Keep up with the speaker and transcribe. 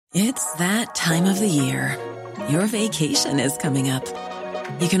It's that time of the year. Your vacation is coming up.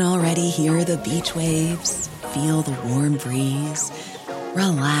 You can already hear the beach waves, feel the warm breeze,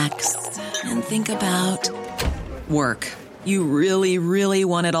 relax, and think about work. You really, really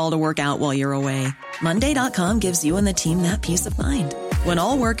want it all to work out while you're away. Monday.com gives you and the team that peace of mind. When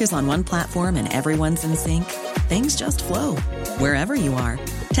all work is on one platform and everyone's in sync, things just flow. Wherever you are,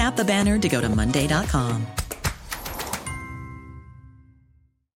 tap the banner to go to Monday.com.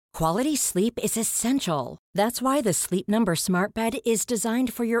 Quality sleep is essential. That's why the Sleep Number Smart Bed is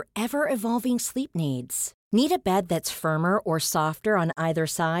designed for your ever-evolving sleep needs. Need a bed that's firmer or softer on either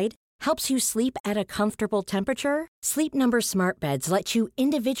side? Helps you sleep at a comfortable temperature? Sleep Number Smart Beds let you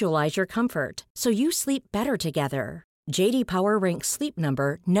individualize your comfort, so you sleep better together. J.D. Power ranks Sleep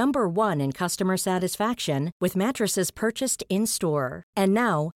Number number 1 in customer satisfaction with mattresses purchased in-store. And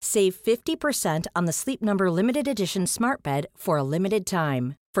now, save 50% on the Sleep Number Limited Edition Smart Bed for a limited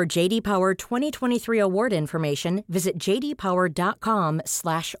time. For J.D. Power 2023 award information, visit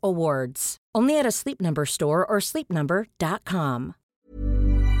jdpower.com/awards. Only at a Sleep Number store or sleepnumber.com.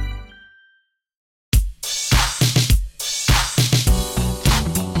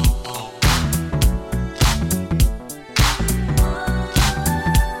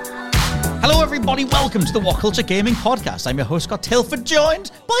 Hello everybody, welcome to the What Culture Gaming Podcast. I'm your host Scott Tilford,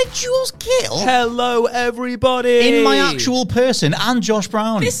 joined by Jules Gill. Hello everybody. In my actual person, and Josh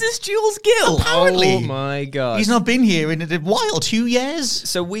Brown. This is Jules Gill. Apparently. Oh my god. He's not been here in a while, 2 years.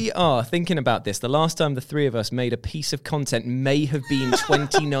 So we are thinking about this. The last time the three of us made a piece of content may have been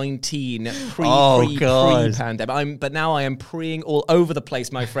 2019, pre-pandemic. But now I am preeing all over the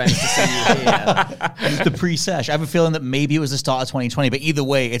place, my friends, to see you here. The pre-sesh. I have a feeling that maybe it was the start of 2020, but either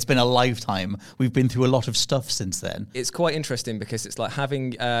way, it's been a lifetime. We've been through a lot of stuff since then. It's quite interesting because it's like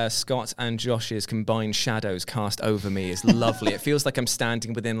having Scott and Josh's combined shadows cast over me is lovely. It feels like I'm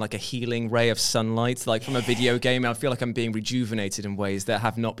standing within like a healing ray of sunlight, like from a video game. I feel like I'm being rejuvenated in ways that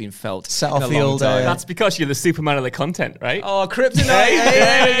have not been felt Set in off a the long old, time. That's because you're the Superman of the content, right? Oh, kryptonite!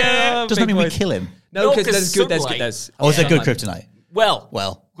 There we go. Doesn't that mean we kill him? No, because because there's sunlight. Or is there good kryptonite? Well,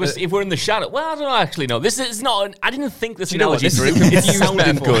 because if we're in the shadow, well, I don't know. Actually, no. This is not. I didn't think this you know what? analogy This through. is a It used sounded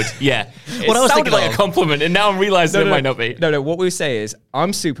metaphor. good. Yeah, What I was it sounded thinking like of- a compliment, and now I'm realizing it might not be. No. What we say is,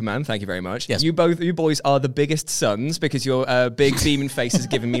 I'm Superman. Thank you very much. Yes. You boys are the biggest sons because your big beaming face has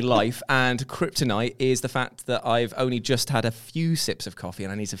given me life. And kryptonite is the fact that I've only just had a few sips of coffee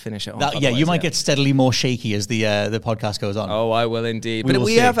and I need to finish it off. You might get steadily more shaky as the podcast goes on. Oh, I will indeed. We But will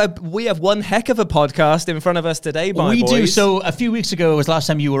we see. have one heck of a podcast in front of us today, my We boys. do. So a few weeks ago was the last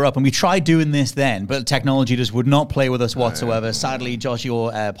time you were up, and we tried doing this then, but technology just would not play with us whatsoever. Sadly, Josh,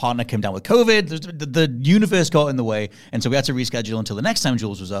 your partner came down with COVID. The universe got in the way, and so we had to reschedule until the next time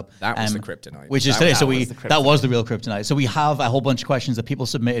Jules was up. That was the kryptonite. Which is That- today. that So was the that was the real kryptonite. So we have a whole bunch of questions that people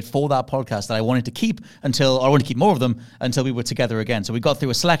submitted for that podcast that I wanted to keep or I wanted to keep more of them until we were together again. So we got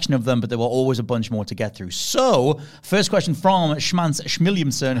through a selection of them, but there were always a bunch more to get through. So first question from Schmantz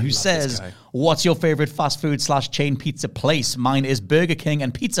Schmilliamson, who says, what's your favorite fast food / chain pizza place? Mine is Burger King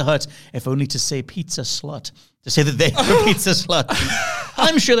and Pizza Hut, if only to say pizza slut. To say that they are a pizza slut.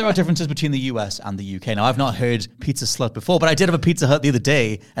 I'm sure there are differences between the US and the UK. Now, I've not heard pizza slut before, but I did have a Pizza Hut the other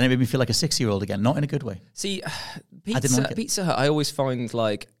day, and it made me feel like a 6-year-old again, not in a good way. See, didn't like it. Pizza Hut, I always find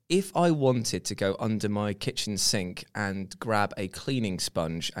like if I wanted to go under my kitchen sink and grab a cleaning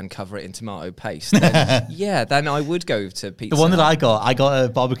sponge and cover it in tomato paste, then, then I would go to Pizza The one Hut. that I got a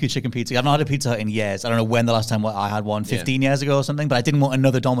barbecue chicken pizza. I've not had a Pizza Hut in years. I don't know when the last time I had one, 15 years ago or something, but I didn't want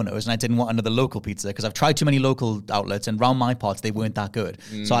another Domino's and I didn't want another local pizza because I've tried too many local outlets and round my parts, they weren't that good.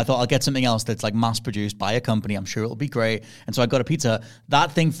 So I thought I'll get something else that's like mass produced by a company. I'm sure it'll be great. And so I got a pizza.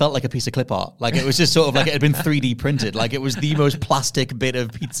 That thing felt like a piece of clip art. Like it was just sort of like it had been 3D printed. Like it was the most plastic bit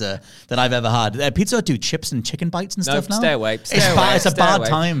of pizza that I've ever had. Pizza Hut do chips and chicken bites and stuff now? Stay away. It's a bad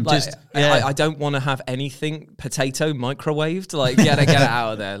time. Like, Just yeah. I don't want to have anything potato microwaved. Like, get it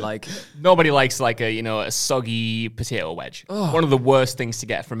out of there. Like, Nobody likes like a soggy potato wedge. One of the worst things to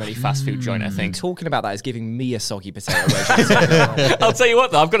get from any fast food joint, I think. talking about that is giving me a soggy potato wedge. I'll tell you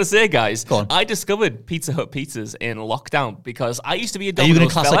what, though, I've got to say, guys, Go on. I discovered Pizza Hut pizzas in lockdown because I used to be a Are Domino's you going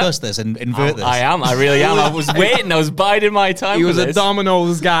to class like fella. us this and invert this? I am. I really am. I was waiting. I was biding my time. He for was a this.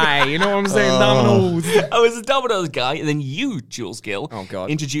 Domino's guy. You know what I'm saying? Domino's. I was a Domino's guy, and then you, Jules Gill, Oh, God.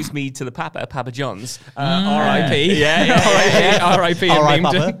 introduced me to the Papa John's. R.I.P. Yeah. R.I.P. All right, and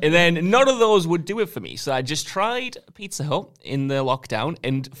named Papa. it. And then none of those would do it for me. So I just tried Pizza Hut in the lockdown.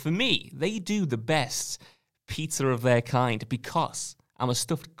 And for me, they do the best pizza of their kind because I'm a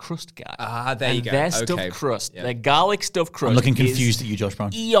stuffed crust guy. Ah, there you And go. Their Okay. stuffed crust, Yeah. their garlic stuffed crust I'm looking is confused at you, Josh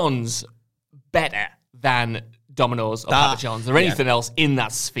Brown. eons better than Domino's or Papa John's or anything else in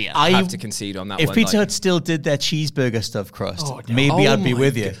that sphere. I have to concede on that if one. Pizza Hut still did their cheeseburger stuffed crust, Oh, no. maybe I'd be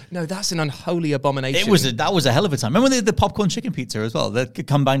with you. No, that's an unholy abomination. That was a hell of a time. Remember when they did the popcorn chicken pizza as well? That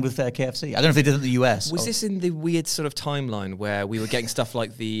combined with KFC. I don't know if they did it in the US. Was this in the weird sort of timeline where we were getting stuff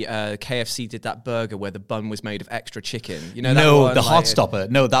like the KFC did that burger where the bun was made of extra chicken? You know, that No, one, the like, Hot Stopper.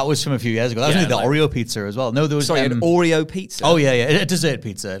 No, that was from a few years ago. That was Yeah, only the like- Oreo pizza as well. No, there was an Oreo pizza. Oh yeah, a dessert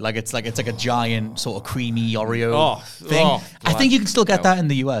pizza. It's like a giant sort of creamy Oreo thing. I think you can still get that in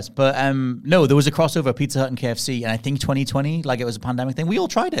the US, but no, there was a crossover Pizza Hut and KFC, and I think 2020, like it was a pandemic thing. We all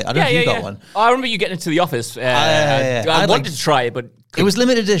tried it. I don't know if you got one. I remember you getting into the office. I wanted to try it, but it was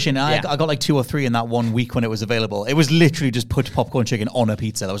limited edition. I Yeah. got like 2 or 3 in that one week when it was available. It was literally just put popcorn chicken on a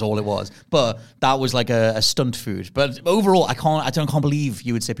pizza. That was all it was. But that was like a stunt food. But overall, I can't believe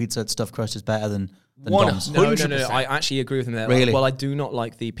you would say Pizza Hut stuffed crust is better than Dom's. No, I actually agree with him there. Really? Well, I do not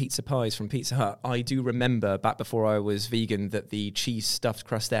like the pizza pies from Pizza Hut. I do remember back before I was vegan that the cheese stuffed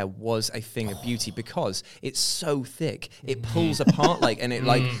crust there was a thing of beauty because it's so thick. It pulls apart and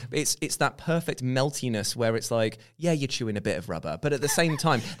it's that perfect meltiness where it's like, yeah, you're chewing a bit of rubber, but at the same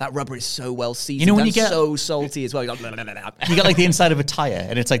time, that rubber is so well seasoned. You know when and you get- so salty as well. You're like, blah, blah, blah, blah. You get like the inside of a tire,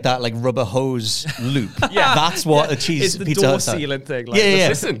 and it's like that like rubber hose loop. Yeah, that's what a cheese It's the Pizza door Hut's at. sealant thing. Yeah.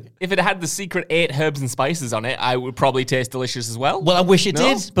 listen, if it had the secret 8 herbs and spices on it, I would probably taste delicious as well. Well, I wish it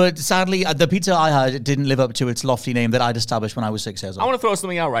No? did, but sadly, the pizza I had didn't live up to its lofty name that I'd established when I was 6 years I old. want to throw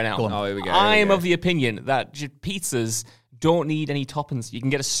something out right now. Go on. Oh, here we go. I am of the opinion that pizzas don't need any toppings. You can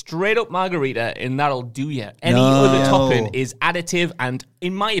get a straight up margarita and that'll do you. Any other topping is additive and,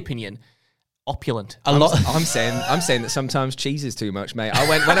 in my opinion, opulent. A lot. I'm saying that sometimes cheese is too much, mate.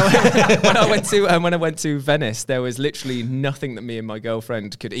 When I went to Venice, there was literally nothing that me and my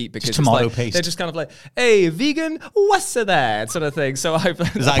girlfriend could eat because tomato it's like, paste. they're just kind of like, "Hey, vegan, what's that?" sort of thing. So I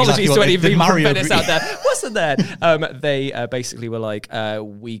apologies exactly to what any they- did vegan from Mario Venice agree? out there. What's that? They basically were like,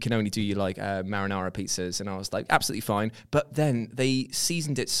 "We can only do you like marinara pizzas," and I was like, "Absolutely fine." But then they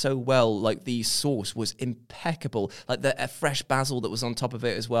seasoned it so well, like the sauce was impeccable, like the fresh basil that was on top of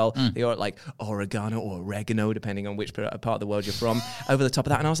it as well. They are like oregano or oregano, depending on which part of the world you're from, over the top of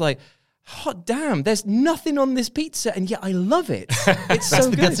that. And I was like, hot damn, there's nothing on this pizza, and yet I love it. It's so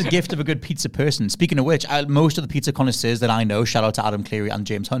good. That's the gift of a good pizza person. Speaking of which, most of the pizza connoisseurs that I know, shout out to Adam Cleary and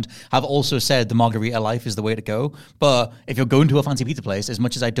James Hunt, have also said the margarita life is the way to go. But if you're going to a fancy pizza place, as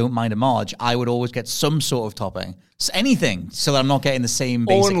much as I don't mind a marge, I would always get some sort of topping. Anything, so that I'm not getting the same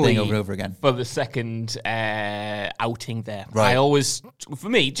basic Only thing over and over again. for the second outing there. Right. I always, for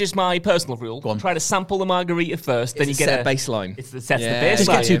me, just my personal rule, try to sample the margarita first, then you get set a baseline. It sets Yeah. the baseline, Just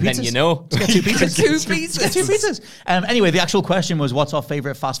get 2 and then pizzas. you know. Just get 2 pizzas. Two pizzas. Get 2 pizzas. Anyway, the actual question was, what's our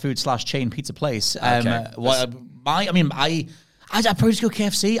favorite fast food / chain pizza place? I'd probably just go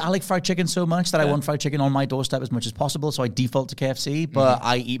KFC. I like fried chicken so much that I want fried chicken on my doorstep as much as possible. So I default to KFC, but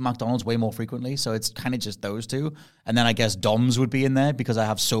I eat McDonald's way more frequently. So it's kind of just those two. And then I guess Dom's would be in there because I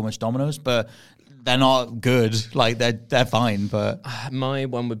have so much Domino's, but they're not good. Like they're fine, but My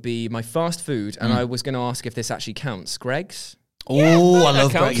one would be my fast food, and I was going to ask if this actually counts. Greg's. I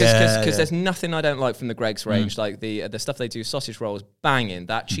love Because Greg. there's nothing I don't like from the Greg's range. Like the stuff they do, sausage rolls, banging.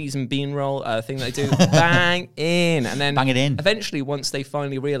 That cheese and bean roll thing they do, bang in. And then Bang it in. Eventually, once they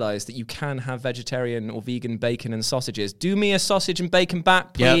finally realise that you can have vegetarian or vegan bacon and sausages, do me a sausage and bacon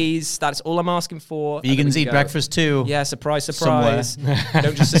back, please. That's all I'm asking for. And then we Vegans can eat go. breakfast too. Yeah, surprise.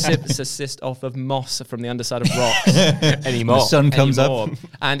 Don't just subsist off of moss from the underside of rocks Anymore. The sun comes anymore. up.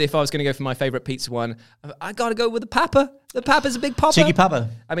 And if I was going to go for my favourite pizza one, I got to go with the Papa. The Papa's a big popper. Cheeky Papa.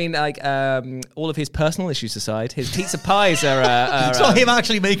 I mean, like, all of his personal issues aside, his pizza pies are... It's not him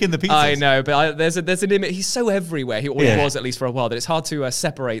actually making the pizzas. I know, but there's an image. He's so everywhere. He was, at least for a while, that it's hard to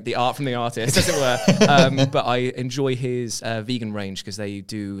separate the art from the artist, as it were. But I enjoy his vegan range because they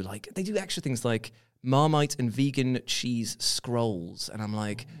do extra things like Marmite and vegan cheese scrolls, and I'm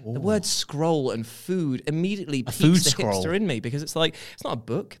like, the word scroll and food immediately piques food the scroll. hipster in me because it's like, it's not a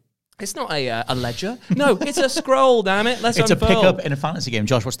book. It's not a ledger. No, it's a scroll, damn it. Let's It's a unfold. pickup in a fantasy game.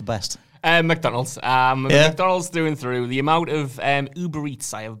 Josh, what's the best? McDonald's. McDonald's through and through. The amount of Uber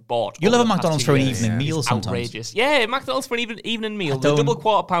Eats I have bought. You over love a the past McDonald's 2 for an years evening is meal sometimes. outrageous. Yeah, McDonald's for an evening meal. The don't- double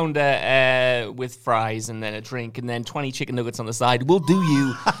quarter pounder with fries and then a drink and then 20 chicken nuggets on the side will do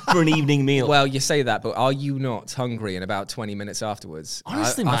you for an evening meal. Well, you say that, but are you not hungry in about 20 minutes afterwards?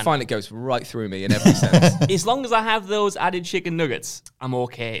 Honestly, I man. find it goes right through me in every sense. As long as I have those added chicken nuggets, I'm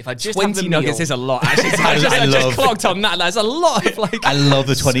okay. If I just have 20 the nuggets meal, is a lot. Actually, I just clocked on that. There's a lot of like. I love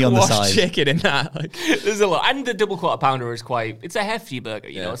the 20 on the squashed side. chicken in that. Like, there's a lot. And the double quarter pounder is it's a hefty burger,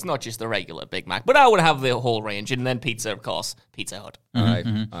 you know. It's not just the regular Big Mac. But I would have the whole range. And then pizza, of course, Pizza Hut.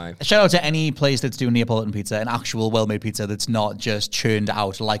 aye. Shout out to any place that's doing Neapolitan pizza, an actual well-made pizza that's not just churned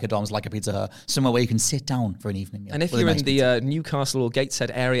out like a Dom's, like a Pizza Hut, somewhere where you can sit down for an evening meal. And if with a you're nice in pizza. the Newcastle or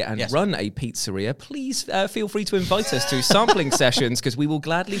Gateshead area and Yes. run a pizzeria, please feel free to invite us to sampling sessions because we will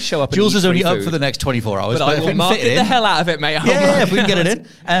gladly show up. Jules and eat is only free up food. for the next 24 hours, But I if we will can market fit it the in. hell out of it, mate. Yeah, if we can get it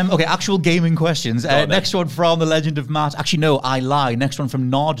in. Okay, actual gaming questions. Next one from the Legend of Matt. Actually, no, I lie. Next one from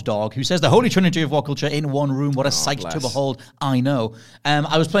Nod Dog, who says the holy trinity of what culture in one room. What a sight to bless. behold. I know.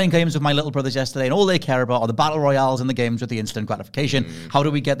 I was playing games with my little brothers yesterday, and all they care about are the battle royales and the games with the instant gratification. How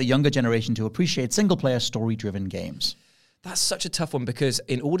do we get the younger generation to appreciate single-player, story-driven games? That's such a tough one because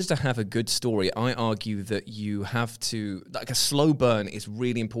in order to have a good story, I argue that you have to, like a slow burn is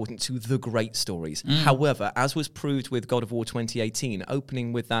really important to the great stories. However, as was proved with God of War 2018,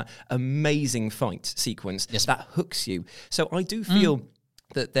 opening with that amazing fight sequence, that hooks you. So I do feel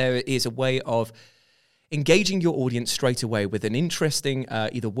that there is a way of engaging your audience straight away with an interesting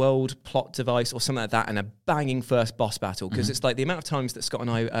either world, plot device, or something like that, and a banging first boss battle. Because it's like the amount of times that Scott and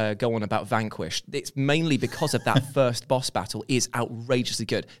I go on about Vanquish, it's mainly because of that first boss battle is outrageously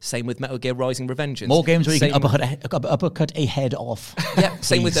good. Same with Metal Gear Rising: Revengeance. More games where you can Same- uppercut a head off. Yeah,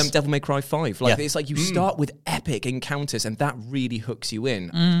 same with Please. Devil May Cry 5. Like Yeah. it's like you start with epic encounters and that really hooks you in.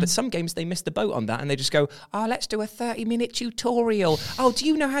 But some games they miss the boat on that and they just go, let's do a 30-minute tutorial. Oh, do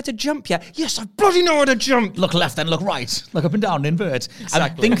you know how to jump yet? Yes, I bloody know how to jump. Look left and look right. Look up and down, invert. Exactly. I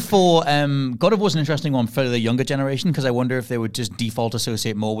think for God of War is an interesting one for the younger generation because I wonder if they would just default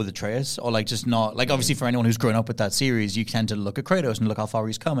associate more with Atreus or like just not, like obviously for anyone who's grown up with that series, you tend to look at Kratos and look how far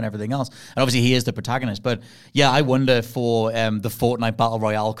he's come and everything else. And obviously he is the protagonist. But yeah, I wonder for the Fortnite Battle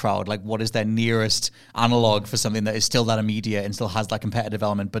Royale crowd, like what is their nearest analog for something that is still that immediate and still has that competitive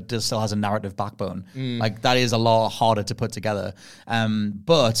element but still has a narrative backbone. Like that is a lot harder to put together.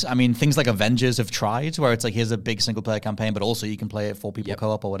 But I mean, things like Avengers have tried where it's like here's a big single player campaign, but also you can play it 4 people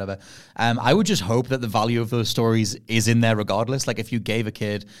co-op or whatever. I would just hope that the value of those stories is in there regardless. Like if you gave a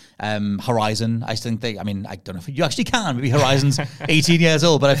kid Horizon, I think I don't know if you actually can. Maybe Horizon's 18 years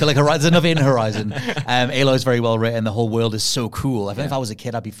old, but I feel like there's enough in Horizon. Aloy's very well written. The whole world is so cool. I think if I was a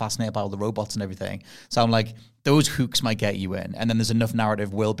kid, I'd be fascinated by all the robots and everything. So I'm like, those hooks might get you in. And then there's enough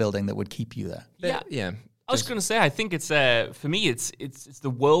narrative world building that would keep you there. Yeah. I was going to say, I think it's for me, it's the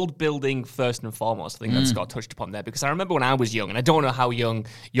world building first and foremost. I think that Scott touched upon there because I remember when I was young, and I don't know how young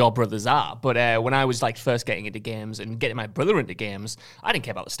your brothers are, but when I was like first getting into games and getting my brother into games, I didn't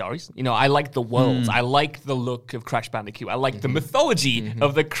care about the stories. You know, I liked the worlds, I liked the look of Crash Bandicoot, I liked the mythology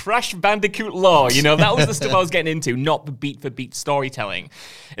of the Crash Bandicoot lore. You know, that was the stuff I was getting into, not the beat for beat storytelling.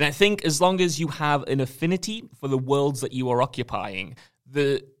 And I think as long as you have an affinity for the worlds that you are occupying,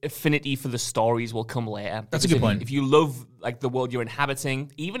 the affinity for the stories will come later. That's a good point. If you love like the world you're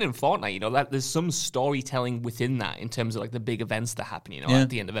inhabiting, even in Fortnite, you know, that there's some storytelling within that in terms of like the big events that happen, you know, at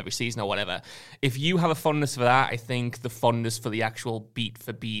the end of every season or whatever. If you have a fondness for that, I think the fondness for the actual beat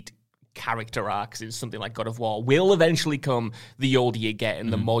for beat character arcs is something like God of War will eventually come the older you get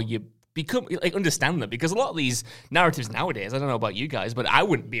and the more you become like understand them, because a lot of these narratives nowadays, I don't know about you guys, but I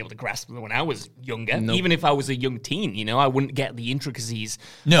wouldn't be able to grasp them when I was younger. Even if I was a young teen, you know, I wouldn't get the intricacies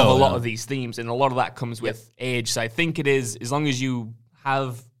of a lot of these themes, and a lot of that comes with age. So I think it is, as long as you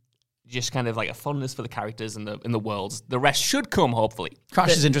have just kind of like a fondness for the characters and the worlds, the rest should come, hopefully.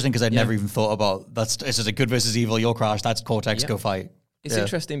 Crash is interesting because I'd never even thought about it's just a good versus evil. You're Crash, that's Cortex, go fight. It's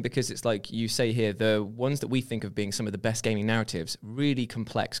interesting because it's like you say here, the ones that we think of being some of the best gaming narratives, really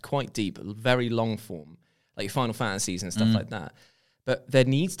complex, quite deep, very long form, like Final Fantasies and stuff like that. But there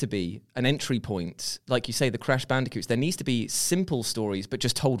needs to be an entry point, like you say, the Crash Bandicoots. There needs to be simple stories, but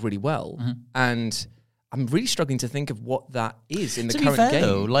just told really well. And I'm really struggling to think of what that is in the current game.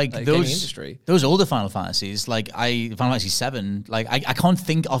 Though, like gaming those industry. Those older Final Fantasies, like Final Fantasy 7, like I can't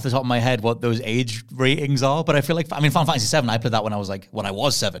think off the top of my head what those age ratings are, but I feel like Final Fantasy 7, I played that when I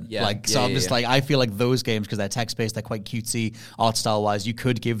was 7. Like I feel like those games, because they're text based, they're quite cutesy art style wise, you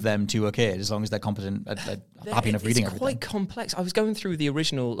could give them to a kid as long as they're competent, happy enough reading everything. It's quite complex. I was going through the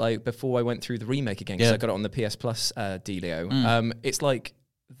original before I went through the remake again because I got it on the PS Plus dealio. It's like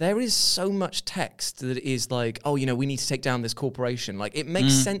there is so much text that is like, oh, you know, we need to take down this corporation. Like, it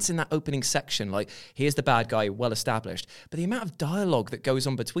makes sense in that opening section. Like, here's the bad guy, well established. But the amount of dialogue that goes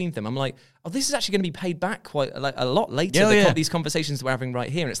on between them, I'm like, oh, this is actually going to be paid back quite a lot later. These conversations we're having right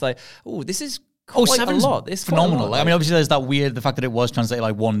here. And it's like, oh, this is quite a lot. It's phenomenal. Lot. I mean, obviously, there's that weird, the fact that it was translated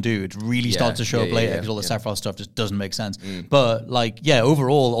like one dude really starts to show up later because all the Sephiroth stuff just doesn't make sense. But like,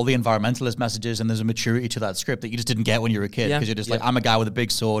 overall, all the environmentalist messages and there's a maturity to that script that you just didn't get when you were a kid because you're just like, I'm a guy with a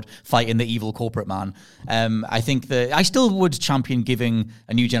big sword fighting the evil corporate man. I think that I still would champion giving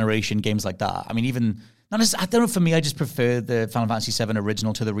a new generation games like that. I mean, even... I don't know, for me, I just prefer the Final Fantasy VII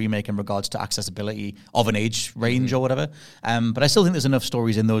original to the remake in regards to accessibility of an age range or whatever. But I still think there's enough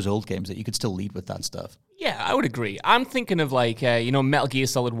stories in those old games that you could still lead with that stuff. Yeah, I would agree. I'm thinking of like, Metal Gear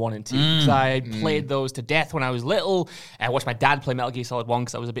Solid 1 and 2. Because I played those to death when I was little. I watched my dad play Metal Gear Solid 1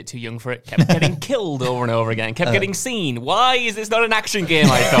 because I was a bit too young for it. Kept getting killed over and over again. Kept getting seen. Why is this not an action game,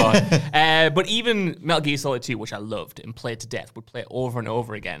 I thought? But even Metal Gear Solid 2, which I loved and played to death, would play it over and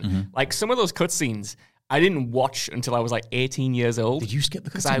over again. Like some of those cutscenes, I didn't watch until I was like 18 years old. Did you skip the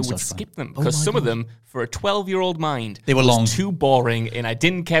cutscenes? Because I would skip them. Because some of them, for a 12-year-old mind, they were long, too boring, and I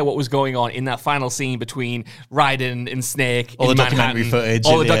didn't care what was going on in that final scene between Raiden and Snake. All the documentary footage.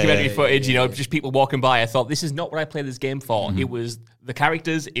 All the documentary footage, just people walking by. I thought, this is not what I played this game for. It was the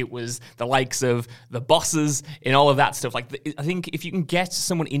characters, it was the likes of the bosses, and all of that stuff. Like, I think if you can get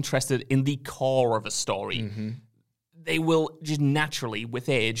someone interested in the core of a story, they will just naturally, with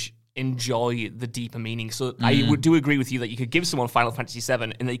age, enjoy the deeper meaning. So I do agree with you that you could give someone Final Fantasy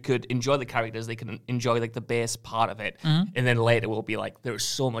VII and they could enjoy the characters, they could enjoy like the base part of it, and then later we'll be like, there's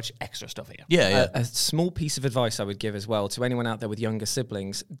so much extra stuff here. A small piece of advice I would give as well to anyone out there with younger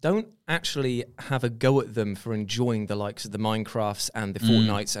siblings: don't actually have a go at them for enjoying the likes of the Minecrafts and the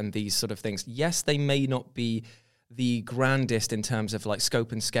Fortnites and these sort of things. Yes, they may not be the grandest in terms of like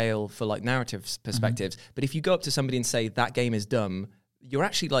scope and scale for like narrative perspectives, but if you go up to somebody and say that game is dumb, you're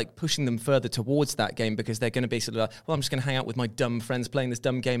actually like pushing them further towards that game because they're going to be sort of like, well, I'm just going to hang out with my dumb friends playing this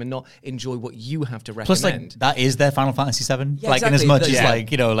dumb game and not enjoy what you have to recommend. Plus, like, that is their Final Fantasy VII. Yeah, like, exactly. in as much as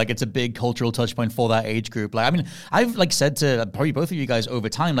like, like it's a big cultural touch point for that age group. Like, I mean, I've like said to probably both of you guys over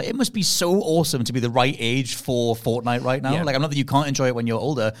time, like, it must be so awesome to be the right age for Fortnite right now. Like, I'm not that you can't enjoy it when you're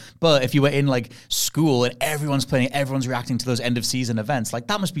older, but if you were in like school and everyone's playing it, everyone's reacting to those end of season events, like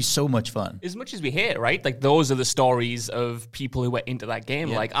that must be so much fun. As much as we hear, right? Like, those are the stories of people who were into that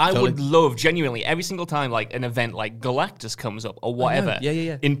game. Like, I would love, genuinely, every single time like an event like Galactus comes up or whatever,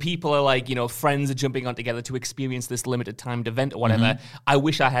 and people are like, friends are jumping on together to experience this limited timed event or whatever. I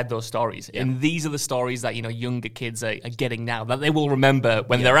wish I had those stories. And these are the stories that, younger kids are getting now, that they will remember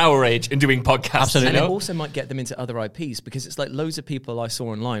when they're our age and doing podcasts. Absolutely. And it also might get them into other IPs, because it's like loads of people I saw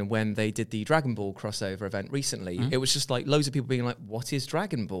online when they did the Dragon Ball crossover event recently. It was just like loads of people being like, what is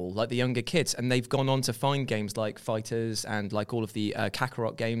Dragon Ball? Like the younger kids. And they've gone on to find games like Fighters and like all of the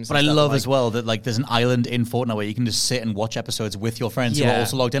Kakarot games. But I love as well that like there's an island in Fortnite where you can just sit and watch episodes with your friends who are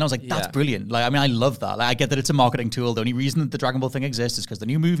also logged in. I was like, that's brilliant. Like, I mean, I love that. Like, I get that it's a marketing tool. The only reason that the Dragon Ball thing exists is because the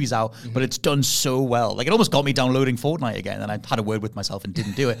new movie's out, but it's done so well. Like, it almost got me downloading Fortnite again, and I had a word with myself and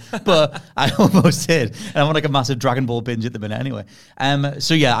didn't do it, but I almost did. And I'm on like a massive Dragon Ball binge at the minute anyway.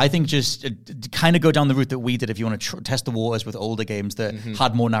 So yeah, I think just kind of go down the route that we did if you want to test the waters with older games that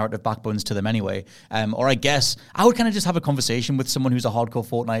had more narrative backbones to them anyway. Or I guess I would kind of just have a conversation with someone who's a hardcore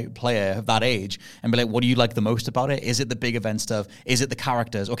Fortnite player of that age and be like, what do you like the most about it? Is it the big event stuff? Is it the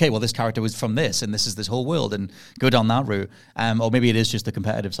characters? Okay, well, this character was from this, and this is this whole world, and go down that route. Or maybe it is just the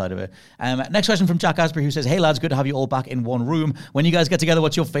competitive side of it. Next question from Jack Asbury, who says, hey lads, good to have you all back in one room. When you guys get together,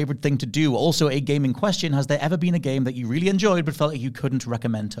 what's your favorite thing to do? Also, a gaming question. Has there ever been a game that you really enjoyed but felt like you couldn't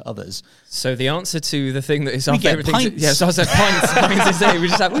recommend to others? So the answer to the thing that is our favorite thing, so I said pints is it. We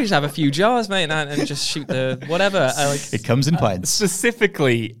just have a few jars, mate, and just shoot the whatever. It comes in pints.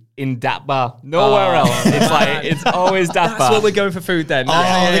 Specifically in Dat Bar. Nowhere else. It's like, it's always Dat Bar. That's what we're going for food then. They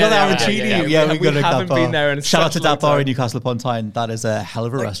got that arancini. We haven't been there. And shout out to Dat Bar in Newcastle upon Tyne. That is a hell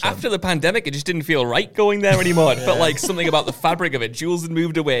of a restaurant. After the pandemic, it just didn't feel right going there anymore. It felt like something about the fabric of it. Jules had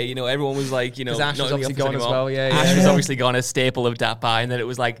moved away. Everyone was like, Ash was obviously gone as well. Ash was obviously gone, a staple of Dat Bar. And then it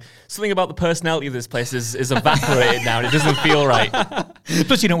was like, something about the personality of this place is evaporated now, and it doesn't feel right.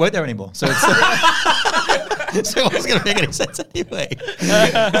 Plus, you don't work there anymore. So it's... So it wasn't going to make any sense anyway.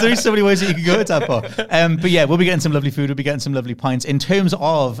 There's only so many ways that you can go at that bar. But yeah, we'll be getting some lovely food. We'll be getting some lovely pints. In terms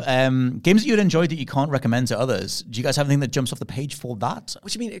of games that you'd enjoy that you can't recommend to others, do you guys have anything that jumps off the page for that?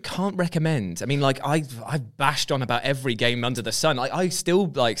 What do you mean it can't recommend? I mean, like, I've bashed on about every game under the sun. I still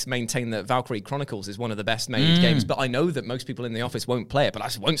like maintain that Valkyrie Chronicles is one of the best made games, but I know that most people in the office won't play it, but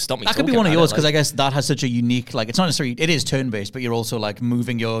that won't stop me. That could be one of yours, because I guess that has such a unique, like, it's not necessarily, it is turn-based, but you're also like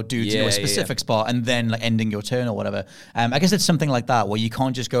moving your dude to a specific spot and then like ending your turn or whatever. I guess it's something like that where you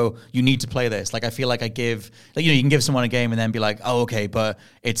can't just go, you need to play this. Like, I feel like I give, like, you know, you can give someone a game and then be like, oh, okay, but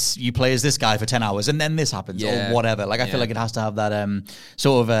it's, you play as this guy for 10 hours and then this happens or whatever. Like, I feel like it has to have that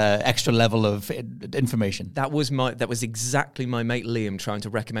sort of extra level of information. That was exactly my mate Liam trying to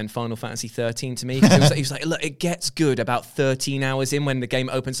recommend Final Fantasy 13 to me. He was like, look, it gets good about 13 hours in when the game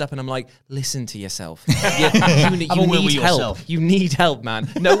opens up, and I'm like, listen to yourself. You need help. You need help, man.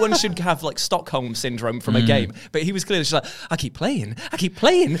 No one should have like Stockholm syndrome from a game. But he was clearly just like, I keep playing,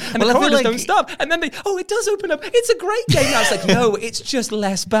 and the corridors don't stop. And then it does open up. It's a great game. And I was like, no, it's just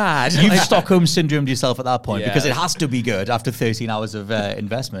less bad. You've Stockholm syndromed yourself at that point because it has to be good after 13 hours of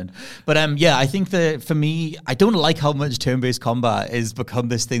investment. But I think that for me, I don't like how much turn-based combat has become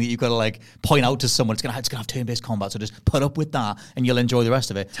this thing that you've got to like point out to someone. It's gonna have turn-based combat, so just put up with that and you'll enjoy the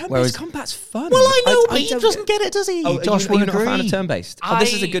rest of it. Turn-based combat's fun. Well, I know, but he doesn't get it, does he? Oh, Josh you're won't not a fan agree. of turn-based.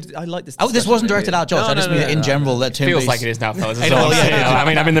 This is a good. I like this. This wasn't directed at Josh. I just mean in general that turn-based feels like it is now, fellas. I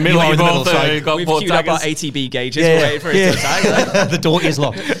mean, I'm in the middle. We've queued up our ATB gauges. We're waiting for it to attack. The door is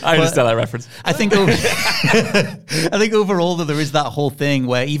locked. I understand that reference. I think overall that there is that whole thing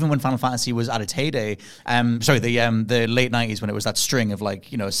where even when Final Fantasy was at its heyday, the late 90s when it was that string of like,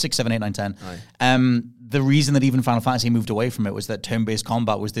 6, 7, 8, 9, 10, the reason that even Final Fantasy moved away from it was that turn-based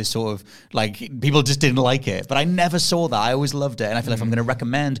combat was this sort of, like, people just didn't like it. But I never saw that. I always loved it. And I feel like if I'm going to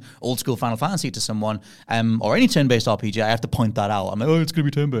recommend old-school Final Fantasy to someone, or any turn-based RPG, I have to point that out. I'm like, it's going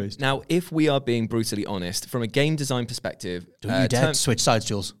to be turn-based. Now, if we are being brutally honest, from a game design perspective... Don't you dare switch sides,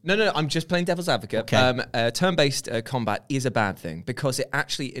 Jules. No, I'm just playing devil's advocate. Okay. Turn-based combat is a bad thing because it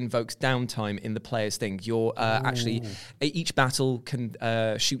actually invokes downtime in the player's thing. You're actually... Each battle can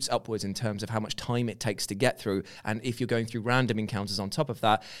shoots upwards in terms of how much time it takes to get through, and if you're going through random encounters on top of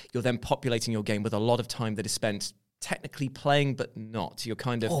that, you're then populating your game with a lot of time that is spent technically playing but not. You're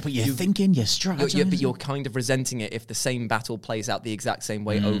kind of but you're thinking, you're strategizing. But you're kind of resenting it if the same battle plays out the exact same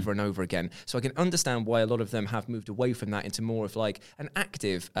way over and over again. So I can understand why a lot of them have moved away from that into more of like an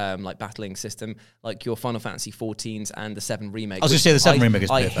active like battling system, like your Final Fantasy 14s and the 7 remake. I was going to say the 7 remake is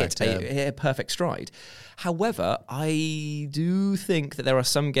perfect. hit a perfect stride. However, I do think that there are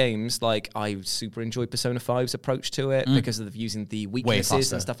some games, like I super enjoyed Persona 5's approach to it because of using the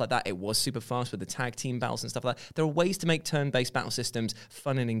weaknesses and stuff like that. It was super fast with the tag team battles and stuff like that. There are ways to make turn-based battle systems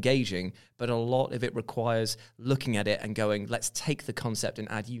fun and engaging, but a lot of it requires looking at it and going, let's take the concept and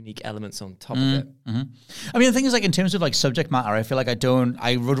add unique elements on top of it. Mm-hmm. I mean, the thing is, like, in terms of like subject matter, I feel like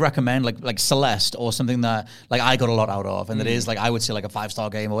I would recommend like Celeste or something that like I got a lot out of, and that is like, I would say like a 5-star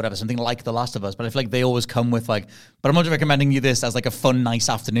game or whatever, something like The Last of Us. But I feel like they always come with like, but I'm not recommending you this as like a fun, nice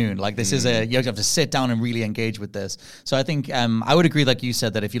afternoon. Like this is you have to sit down and really engage with this. So I think I would agree, like you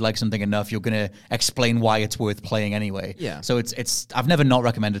said, that if you like something enough, you're going to explain why it's worth playing anyway. Yeah. So it's I've never not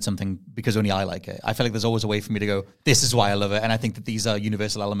recommended something because only I like it. I feel like there's always a way for me to go, this is why I love it, and I think that these are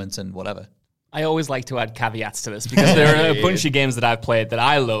universal elements and whatever. I always like to add caveats to this because there are a bunch of games that I've played that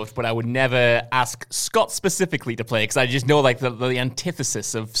I loved, but I would never ask Scott specifically to play because I just know like the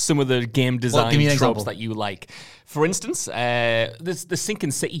antithesis of some of the game design tropes that you like. For instance, the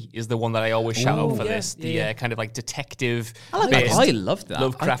Sinking City is the one that I always shout out for this. The kind of like detective. I loved that.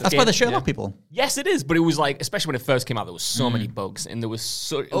 Lovecraft That's game. by the Sherlock people. Yes, it is, but it was like, especially when it first came out, there was so many bugs and there was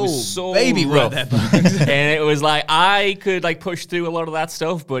so baby, rough. And it was like I could like push through a lot of that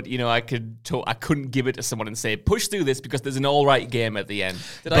stuff, but I couldn't give it to someone and say push through this because there's an all right game at the end.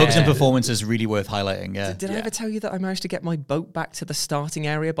 Bugs and performance is really worth highlighting. Yeah. Did I ever tell you that I managed to get my boat back to the starting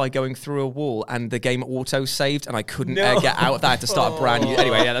area by going through a wall and the game auto saved and I couldn't get out of that. I had to start a brand new.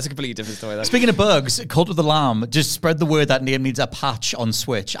 Anyway, that's a completely different story. Though. Speaking of bugs, Cult of the Lamb, just spread the word that Liam needs a patch on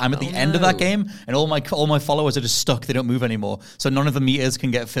Switch. I'm at the end of that game, and all my followers are just stuck. They don't move anymore, so none of the meters can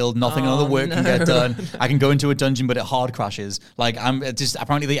get filled. Nothing of the work can get done. I can go into a dungeon, but it hard crashes. Like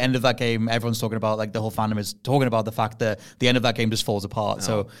apparently the end of that game, everyone's talking about, like the whole fandom is talking about the fact that the end of that game just falls apart.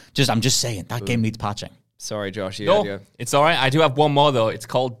 So I'm just saying that game needs patching. Sorry, Josh. It's all right. I do have one more, though. It's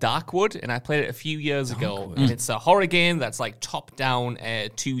called Darkwood, and I played it a few years ago. And it's a horror game that's like top-down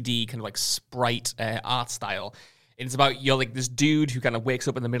 2D, kind of like sprite art style. it's about you're like this dude who kind of wakes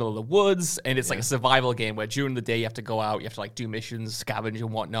up in the middle of the woods, and it's like a survival game where during the day you have to go out, you have to like do missions, scavenge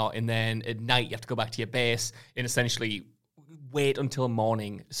and whatnot, and then at night you have to go back to your base and essentially wait until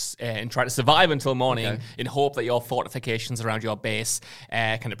morning and try to survive until morning in hope that your fortifications around your base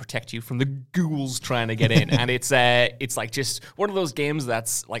kind of protect you from the ghouls trying to get in. And it's like just one of those games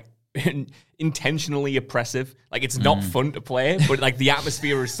that's like intentionally oppressive. Like it's not fun to play, but like the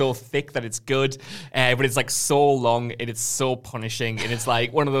atmosphere is so thick that it's good, but it's like so long and it's so punishing, and it's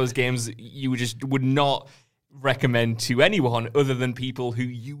like one of those games you just would not recommend to anyone other than people who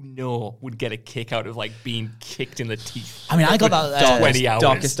would get a kick out of like being kicked in the teeth. I mean, I got that 20 hours.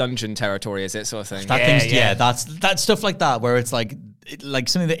 Darkest Dungeon territory, is it, sort of thing? That's stuff like that where it's like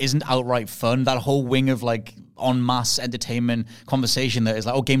something that isn't outright fun. That whole wing of like en masse entertainment conversation that is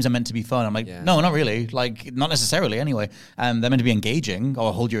like, oh, games are meant to be fun. I'm like, no, not really. Like, not necessarily anyway. They're meant to be engaging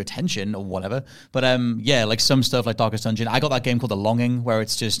or hold your attention or whatever. But like some stuff like Darkest Dungeon. I got that game called The Longing where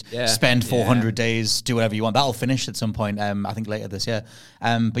it's just spend 400 days, do whatever you want. That'll finish at some point, I think later this year.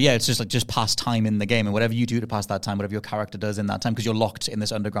 But yeah, it's just like just pass time in the game, and whatever you do to pass that time, whatever your character does in that time, because you're locked in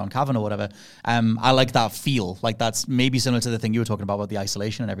this underground cavern or whatever. I like that feel. Like that's maybe similar to the thing you were talking about the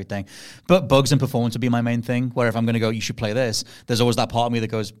isolation and everything. But bugs and performance would be my main thing, where if I'm going to go, you should play this, there's always that part of me that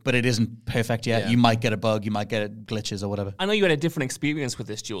goes, but it isn't perfect yet. You might get a bug, you might get glitches or whatever. I know you had a different experience with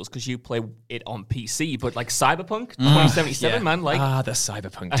this, Jules, because you play it on PC, but like Cyberpunk 2077, man, like the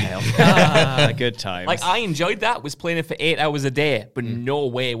Cyberpunk tale. Good times. Like I enjoyed that, was playing it for 8 hours a day, but no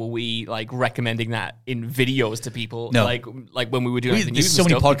way were we like recommending that in videos to people. No. like when we were doing the news. There's so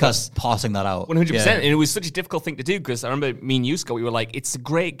many podcasts passing that out. 100%, and it was such a difficult thing to do, because I remember me and you, Scott, we were like, it's a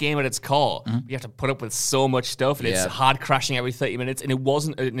great game at its core. You have to put up with so much stuff, and it's hard crashing every 30 minutes, and it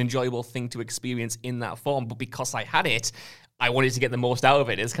wasn't an enjoyable thing to experience in that form. But because I had it, I wanted to get the most out of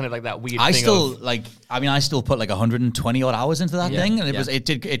it. It's kind of like that weird thing. I still put like 120 odd hours into that thing, and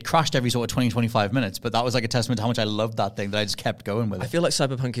it crashed every sort of 20, 25 minutes. But that was like a testament to how much I loved that thing that I just kept going with it. I feel like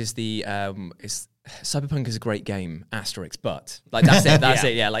Cyberpunk is Cyberpunk is a great game, asterisk, but like that's it. That's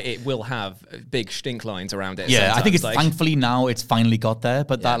it. Yeah, like it will have big stink lines around it. Yeah, I think it's thankfully now it's finally got there.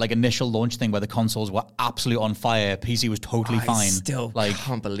 But that like initial launch thing where the consoles were absolutely on fire, PC was totally fine. I still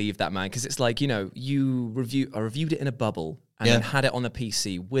can't believe that, man, because it's like, you know, I reviewed it in a bubble. And then had it on the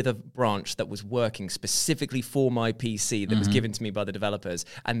PC with a branch that was working specifically for my PC that was given to me by the developers.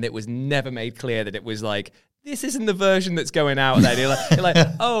 And it was never made clear that it was like, this isn't the version that's going out there. You're like,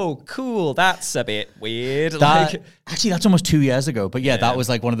 oh, cool, that's a bit weird. Actually, that's almost 2 years ago. But that was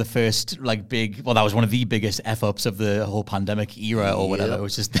like one of the first that was one of the biggest F-ups of the whole pandemic era or whatever. It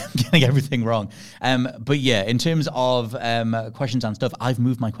was just getting everything wrong. But yeah, in terms of questions and stuff, I've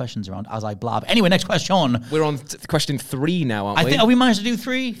moved my questions around as I blab. Anyway, next question. We're on question 3 now, aren't we? Are we managed to do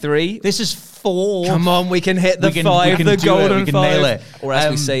 3? 3. This is 4. Come on, we can hit the 5, the golden 5. Nail it. Or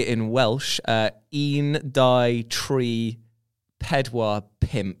as we say in Welsh, un, dau, tri, pedwar,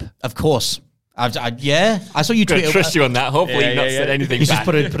 pimp. Of course. I saw you tweet. Trust you on that. Hopefully you've not said anything He's bad.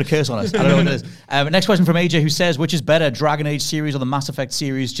 just put a curse on us. I don't know what it is. Next question from AJ, who says, which is better, Dragon Age series or the Mass Effect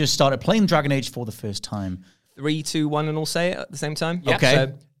series? Just started playing Dragon Age for the first time. 3, 2, 1, and all say it at the same time? Yeah. Okay.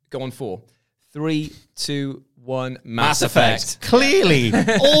 So go on 4. 3, 2, 1, Mass Effect. Clearly,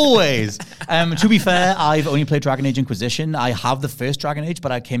 always. To be fair, I've only played Dragon Age Inquisition. I have the first Dragon Age,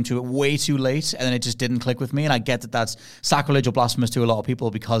 but I came to it way too late, and then it just didn't click with me. And I get that that's sacrilege or blasphemous to a lot of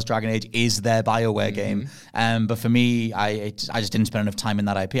people because Dragon Age is their BioWare game. But for me, I just didn't spend enough time in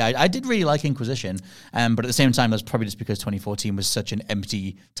that IP. I did really like Inquisition, but at the same time, that's probably just because 2014 was such an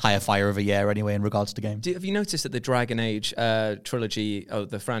empty tire fire of a year anyway in regards to the game. Have you noticed that the Dragon Age trilogy,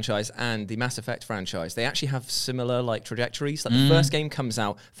 the franchise, and the Mass Effect franchise, they actually have similar like trajectories? Like the first game comes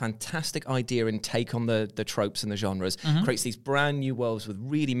out, fantastic idea and take on the tropes and the genres, creates these brand new worlds with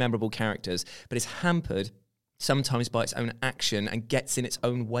really memorable characters, but it's hampered sometimes by its own action and gets in its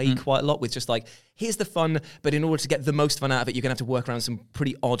own way quite a lot with just like, here's the fun, but in order to get the most fun out of it, you're going to have to work around some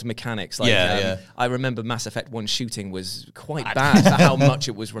pretty odd mechanics. Like, I remember Mass Effect 1 shooting was quite bad for how much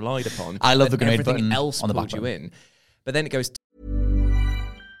it was relied upon. I love the grenade everything button else on the back pulled you in. But then it goes...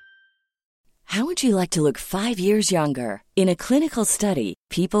 How would you like to look 5 years younger? In a clinical study,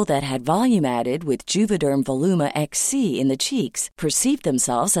 people that had volume added with Juvederm Voluma XC in the cheeks perceived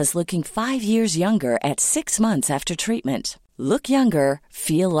themselves as looking 5 years younger at 6 months after treatment. Look younger,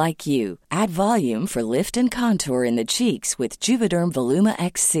 feel like you. Add volume for lift and contour in the cheeks with Juvederm Voluma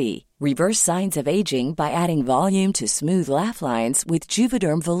XC. Reverse signs of aging by adding volume to smooth laugh lines with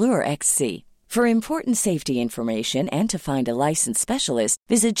Juvederm Volure XC. For important safety information and to find a licensed specialist,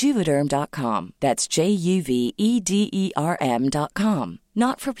 visit Juvederm.com. That's JUVEDERM.com.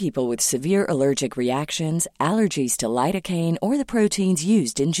 Not for people with severe allergic reactions, allergies to lidocaine, or the proteins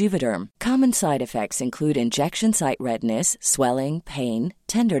used in Juvederm. Common side effects include injection site redness, swelling, pain,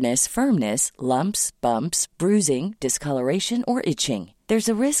 tenderness, firmness, lumps, bumps, bruising, discoloration, or itching. There's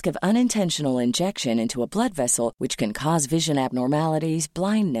a risk of unintentional injection into a blood vessel, which can cause vision abnormalities,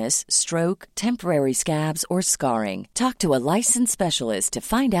 blindness, stroke, temporary scabs, or scarring. Talk to a licensed specialist to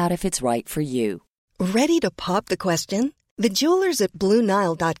find out if it's right for you. Ready to pop the question? The jewelers at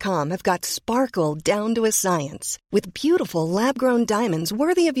BlueNile.com have got sparkle down to a science with beautiful lab-grown diamonds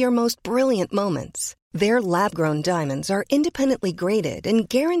worthy of your most brilliant moments. Their lab-grown diamonds are independently graded and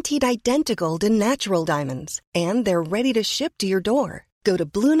guaranteed identical to natural diamonds, and they're ready to ship to your door. Go to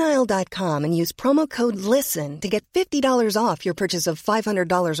BlueNile.com and use promo code LISTEN to get $50 off your purchase of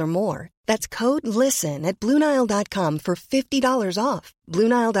 $500 or more. That's code LISTEN at BlueNile.com for $50 off.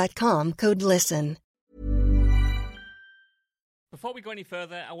 BlueNile.com, code LISTEN. Before we go any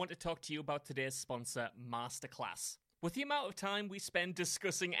further, I want to talk to you about today's sponsor, Masterclass. With the amount of time we spend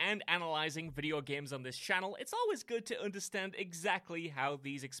discussing and analysing video games on this channel, it's always good to understand exactly how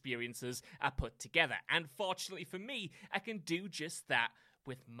these experiences are put together. And fortunately for me, I can do just that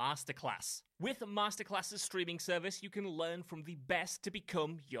with Masterclass. With Masterclass's streaming service, you can learn from the best to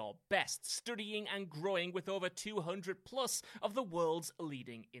become your best, studying and growing with over 200 plus of the world's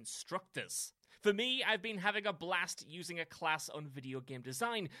leading instructors. For me, I've been having a blast using a class on video game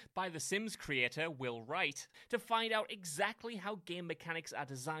design by The Sims creator Will Wright to find out exactly how game mechanics are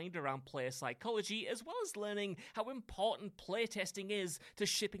designed around player psychology, as well as learning how important playtesting is to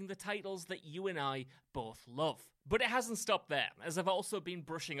shipping the titles that you and I both love. But it hasn't stopped there, as I've also been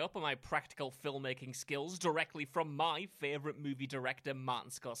brushing up on my practical filmmaking skills directly from my favourite movie director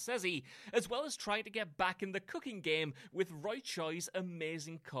Martin Scorsese, as well as trying to get back in the cooking game with Roy Choi's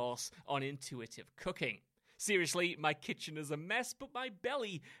amazing course on intuitive cooking. Seriously, my kitchen is a mess, but my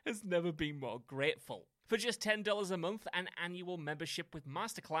belly has never been more grateful. For just $10 a month, an annual membership with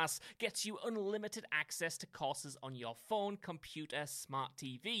Masterclass gets you unlimited access to courses on your phone, computer, smart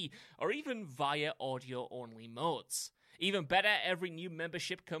TV, or even via audio-only modes. Even better, every new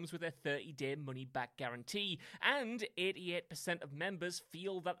membership comes with a 30-day money-back guarantee, and 88% of members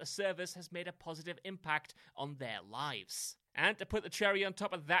feel that the service has made a positive impact on their lives. And to put the cherry on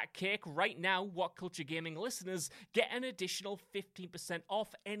top of that cake, right now, What Culture Gaming listeners get an additional 15%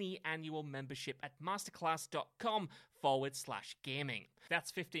 off any annual membership at masterclass.com/gaming.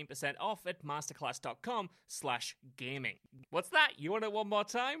 That's 15% off at masterclass.com/gaming. What's that? You want it one more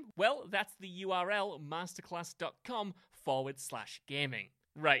time? Well, that's the URL, masterclass.com/gaming.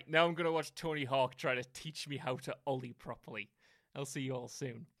 Right, now I'm going to watch Tony Hawk try to teach me how to ollie properly. I'll see you all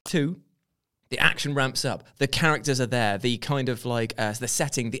soon. 2. The action ramps up. The characters are there. The kind of like the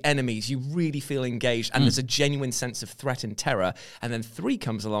setting, the enemies, you really feel engaged, and there's a genuine sense of threat and terror. And then 3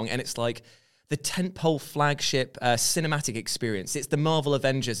 comes along, and it's like the tentpole flagship cinematic experience. It's the Marvel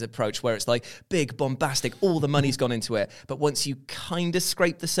Avengers approach, where it's like big, bombastic, all the money's gone into it. But once you kind of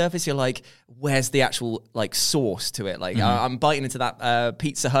scrape the surface, you're like, where's the actual like source to it? Like I'm biting into that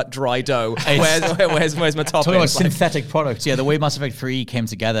Pizza Hut dry dough. Where's my topping? Talking about synthetic products, yeah. The way Mass Effect 3 came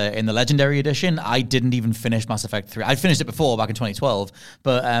together in the Legendary Edition, I didn't even finish Mass Effect 3. I finished it before, back in 2012,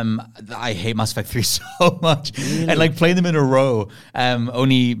 but I hate Mass Effect 3 so much. Really? And like playing them in a row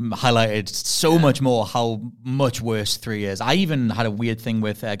only highlighted so much more how much worse 3 is. I even had a weird thing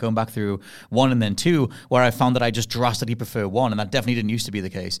with going back through 1 and then 2, where I found that I just drastically prefer 1, and that definitely didn't used to be the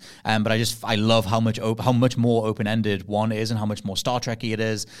case. But I love how much more open-ended 1 is, and how much more Star Trek-y it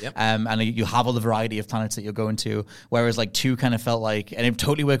is. Yep. And you have all the variety of planets that you're going to, whereas like 2 kind of felt like, and it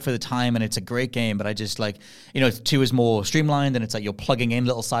totally worked for the time, and it's a great game, but I just like, 2 is more streamlined, and it's like you're plugging in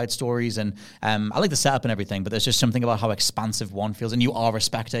little side stories, and I like the setup and everything, but there's just something about how expansive 1 feels, and you are a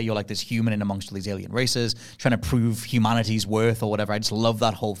Spectre, you're like this human in amongst all these alien races, trying to prove humanity's worth or whatever. I just love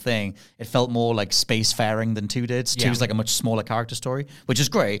that whole thing. It felt more like spacefaring than 2 did. 2 is like a much smaller character story, which is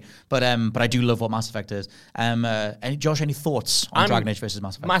great, but I do love what Mass Effect is. Josh, any thoughts on Dragon Age versus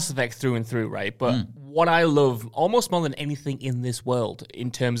Mass Effect? Mass Effect through and through, right? But what I love almost more than anything in this world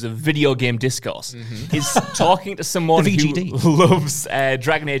in terms of video game discourse is talking to someone who loves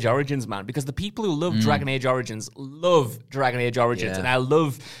Dragon Age Origins, man, because the people who love Dragon Age Origins love Dragon Age Origins, and I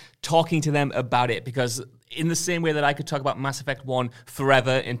love talking to them about it because in the same way that I could talk about Mass Effect 1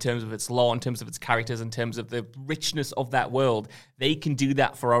 forever in terms of its lore, in terms of its characters, in terms of the richness of that world, they can do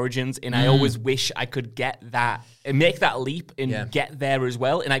that for Origins, and I always wish I could get that and make that leap and get there as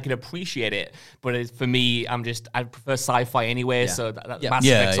well, and I can appreciate it. But for me, I prefer sci-fi anyway, so Mass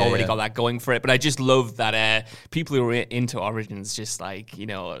Effect's already got that going for it. But I just love that people who are into Origins just like, you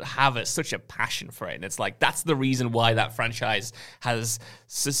know, have such a passion for it, and it's like that's the reason why that franchise has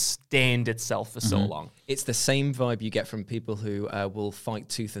sustained itself for so long. It's the same vibe you get from people who will fight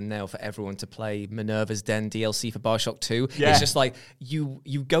tooth and nail for everyone to play Minerva's Den DLC for Bioshock 2. Yeah. It's just like, you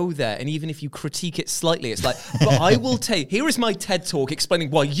go there, and even if you critique it slightly, it's like, but I will here is my TED Talk explaining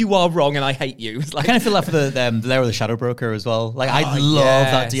why you are wrong and I hate you. It's like, I kind of feel that for the Lair of the Shadow Broker as well. Like, I love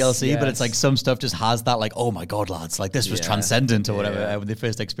that DLC, but it's like some stuff just has that, like, oh my God, lads, like this was transcendent or whatever when they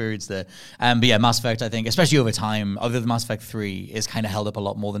first experienced it. But yeah, Mass Effect, I think, especially over time, other than Mass Effect 3, is kind of held up a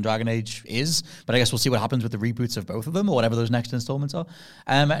lot more than Dragon Age is. But I guess we'll see what happens with the reboots of both of them or whatever those next installments are.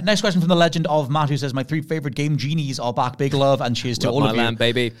 Next question from the legend of Matt, who says, my 3 favorite game genies are back. Big love and cheers to all of you. Land,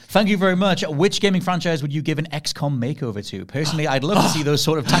 baby. Thank you very much. Which gaming franchise would you give an XCOM makeover to? Personally, I'd love to see those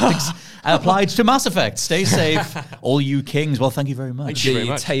sort of tactics applied to Mass Effect. Stay safe, all you kings. Well, thank you very much.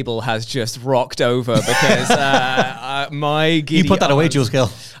 The table has just rocked over because my giddy You put that away, arms- Jules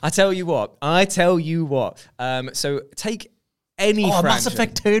Gill. I tell you what. So take any franchise. Mass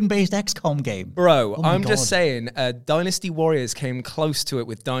Effect turn-based XCOM game. Bro, Oh my I'm God. just saying, Dynasty Warriors came close to it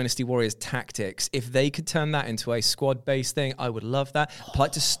with Dynasty Warriors Tactics. If they could turn that into a squad-based thing, I would love that. Apply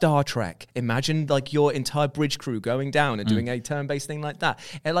it to Star Trek. Imagine like your entire bridge crew going down and doing a turn-based thing like that.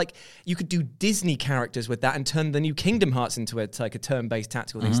 And like you could do Disney characters with that and turn the new Kingdom Hearts into like a turn-based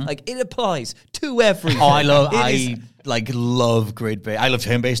tactical thing. Like it applies to everything. Oh, I love grid-based. I love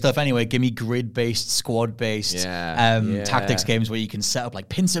turn-based stuff anyway. Give me grid-based, squad-based tactics games where you can set up like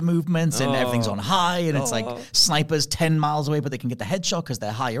pincer movements and everything's on high and it's like snipers 10 miles away but they can get the headshot because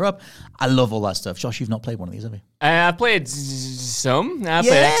they're higher up. I love all that stuff. Josh, you've not played one of these, have you? I've played some. I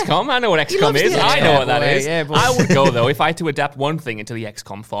played XCOM. I know what XCOM is. the I know what that boy, is. yeah, boy. I would go, though, if I had to adapt one thing into the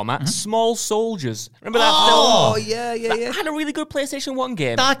XCOM format, Small Soldiers. Remember that film? That had a really good PlayStation 1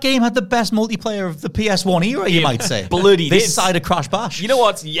 game. That game had the best multiplayer of the PS1 era, you might say. Bloody this did. side of Crash Bash. You know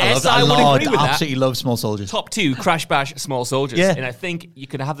what? Yes, I would agree with that. Absolutely love Small Soldiers. Top 2, Crash Bash, Small Soldiers. Yeah. And I think you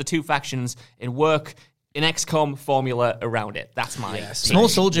could have the two factions and work an XCOM formula around it. That's my Small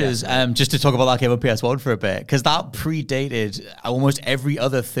Soldiers, just to talk about that game on PS1 for a bit, because that predated almost every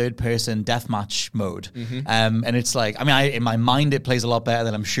other third-person deathmatch mode. And it's like, I mean, in my mind, it plays a lot better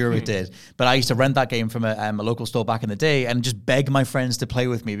than I'm sure it did. But I used to rent that game from a local store back in the day and just beg my friends to play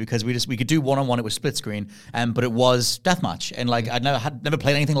with me because we could do one-on-one. It was split screen, but it was deathmatch. And like, I'd never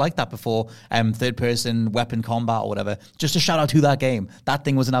played anything like that before, third-person weapon combat or whatever. Just a shout-out to that game. That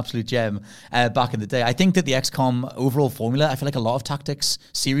thing was an absolute gem back in the day. I think that the XCOM overall formula, I feel like a lot of tactics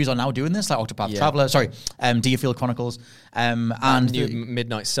series are now doing this, like Octopath Traveler, Deerfield Chronicles, and new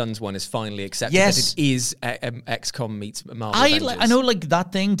Midnight Suns one is finally accepted. Yes. That it is XCOM meets Marvel I Avengers. know like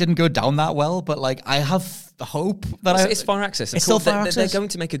that thing didn't go down that well, but like I have hope that It's far access. It's still far They're access. going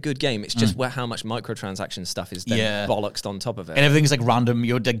to make a good game. It's just how much microtransaction stuff is then bollocksed on top of it. And everything's like random.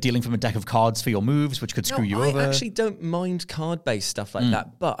 You're like dealing from a deck of cards for your moves, which could screw you over. I actually don't mind card-based stuff like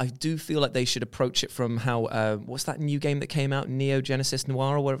that, but I do feel like they should approach it from how what's that new game that came out, Neo Genesis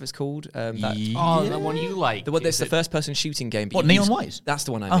Noir or whatever it's called? the one you like. It's the first-person shooting game. But What, Neon White? That's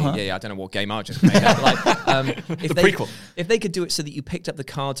the one I mean. Yeah, I don't know what game I just made up. prequel. If they could do it so that you picked up the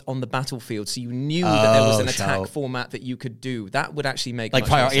cards on the battlefield, so you knew that there was an attack format that you could do, that would actually make like much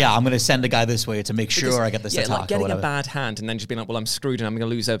more sense. I'm going to send a guy this way to make sure I get this attack like getting or whatever. a bad hand and then just being like, well, I'm screwed and I'm going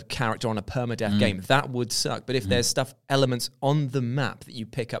to lose a character on a permadeath game. That would suck. But if there's elements on the map that you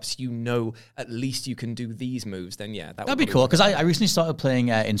pick up, so you know at least you can do these moves, then that'd be cool. Because I recently started playing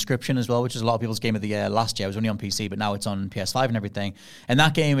Inscription as well, which is a lot of people's game of the year last year. It was only on PC, but now it's on PS5 and everything. And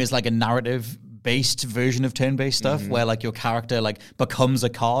that game is like a narrative-based version of turn-based stuff where like your character like becomes a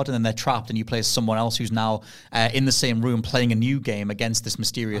card and then they're trapped and you play as someone else who's now in the same room playing a new game against this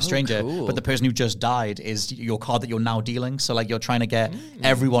mysterious stranger. Cool. But the person who just died is your card that you're now dealing. So like you're trying to get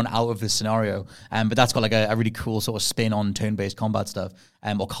everyone out of this scenario. But that's got like a really cool sort of spin on turn-based combat stuff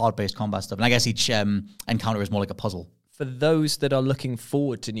or card-based combat stuff. And I guess each encounter is more like a puzzle. for those that are looking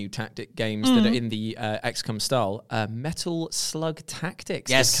forward to new tactic games that are in the XCOM style, Metal Slug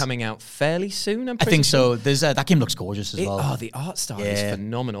Tactics is coming out fairly soon. I think so. There's that game looks gorgeous as well. Oh, the art style is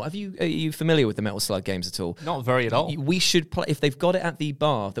phenomenal. Are you familiar with the Metal Slug games at all? Not very at all. We should play if they've got it at the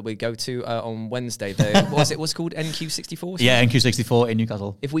bar that we go to on Wednesday. What's it called? NQ64? Yeah, NQ64 in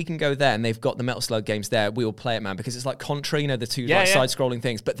Newcastle. If we can go there and they've got the Metal Slug games there, we will play it, man, because it's like Contra, the two side-scrolling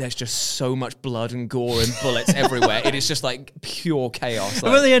things, but there's just so much blood and gore and bullets everywhere. It is just like pure chaos.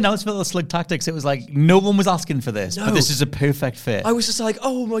 When they announced Metal Slug Tactics, it was like no one was asking for this, but this is a perfect fit. I was just like,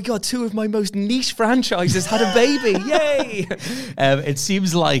 oh my god, two of my most niche franchises had a baby. Yay! It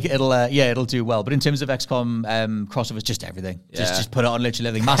seems like it'll do well, but in terms of XCOM crossovers, just everything. Just put it on literally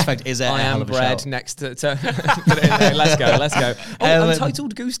everything. Mass Effect is a hell of a bread show. next to put it in there. Let's go.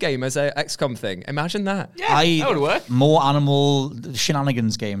 Untitled Goose Game as a XCOM thing. Imagine that. Yeah, that would work. More animal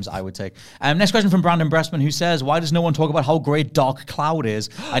shenanigans games, I would take. Next question from Brandon Bressman, who says, why does no one talk about how great Dark Cloud is?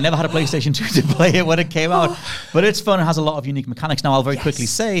 I never had a PlayStation 2 to play it when it came out, but it's fun and has a lot of unique mechanics. Now, I'll very quickly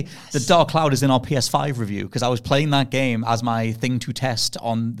say that Dark Cloud is in our PS5 review, because I was playing that game as my thing to test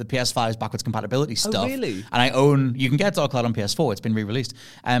on the PS5's backwards compatibility stuff. Oh, really? And you can get Dark Cloud on PS4. It's been re-released.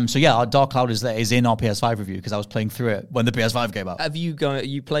 So yeah, our Dark Cloud is in our PS5 review, because I was playing through it when the PS5 came out. Have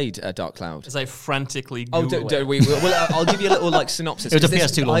you played Dark Cloud? As I frantically Google I'll give you a little synopsis. It was a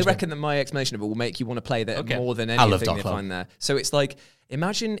PS2 launch. I reckon that my explanation of it will make you want to play that more than anything you find there. So it's like,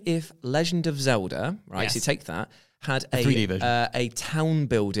 imagine if Legend of Zelda, right? Yes. So you take that, had a 3D version. A town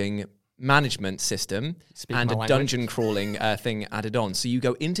building management system and a dungeon crawling thing added on. So you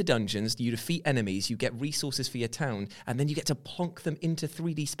go into dungeons, you defeat enemies, you get resources for your town, and then you get to plonk them into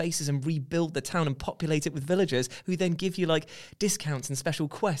 3D spaces and rebuild the town and populate it with villagers who then give you like discounts and special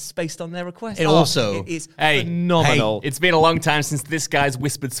quests based on their requests. It also it is phenomenal. It's been a long time since this guy's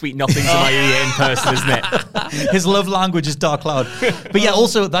whispered sweet nothings in my ear in person, isn't it? His love language is Dark Cloud. But yeah,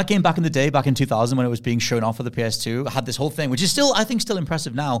 also that game back in the day, back in 2000 when it was being shown off for the PS2, had this whole thing, which is still, I think, still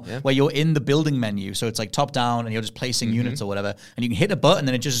impressive now, where you're in the building menu. So it's like top down and you're just placing units or whatever. And you can hit a button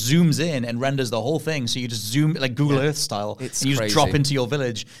and it just zooms in and renders the whole thing. So you just zoom like Google Earth style. And you just drop into your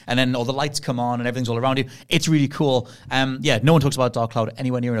village and then all the lights come on and everything's all around you. It's really cool. No one talks about Dark Cloud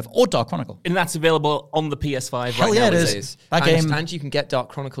anywhere near enough. Or Dark Chronicle. And that's available on the PS5 Hell right yeah, now. it is. That game. And you can get Dark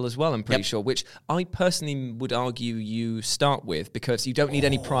Chronicle as well, I'm pretty sure, which I personally would argue you start with, because you don't need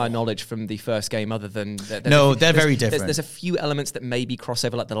any prior knowledge from the first game other than... they're very different. There's a few elements that maybe cross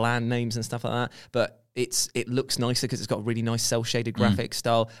over, like the land names and stuff like that, but it looks nicer because it's got a really nice cel-shaded graphic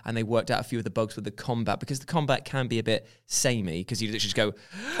style, and they worked out a few of the bugs with the combat, because the combat can be a bit samey, because you literally just go...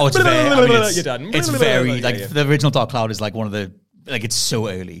 Oh, it's very... you're done. It's very... The original Dark Cloud is like one of the... Like, it's so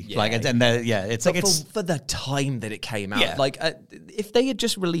early. Yeah. It's like it's... For the time that it came out. Yeah. Like, if they had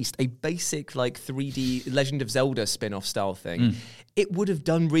just released a basic, like, 3D Legend of Zelda spin-off style thing, it would have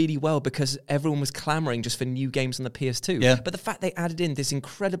done really well, because everyone was clamoring just for new games on the PS2. Yeah. But the fact they added in this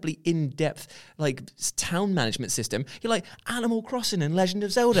incredibly in-depth, like, town management system, you're like, Animal Crossing and Legend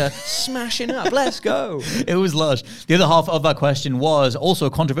of Zelda smashing up. Let's go. It was lush. The other half of that question was also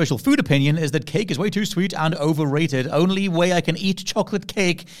a controversial food opinion, is that cake is way too sweet and overrated. Only way I can eat chocolate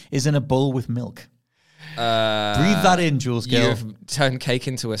cake is in a bowl with milk. Breathe that in, Jules Gill. You've turned cake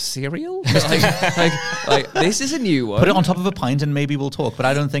into a cereal? like, this is a new one. Put it on top of a pint and maybe we'll talk, but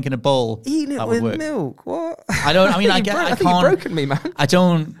I don't think in a bowl Eating it that with would work. Milk? What? I I can't. think you've broken me, man. I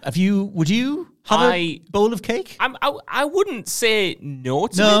don't. Would you have a bowl of cake? I wouldn't say no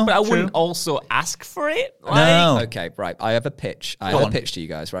to No, it, but I true. wouldn't also ask for it. No. Okay, right. I have a pitch. I Go have on. a pitch to you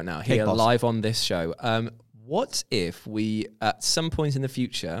guys right now, Cake here boss. live on this show. What if we, at some point in the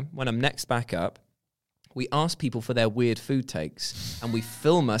future, when I'm next back up, we ask people for their weird food takes, and we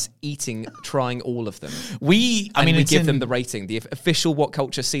film us trying all of them. We give them the rating, the official What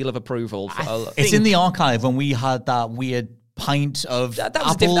Culture seal of approval. It's in the archive when we had that weird pint of that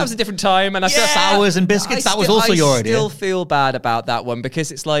apple. was a different time, and sours and biscuits. That was also your idea. I still feel bad about that one,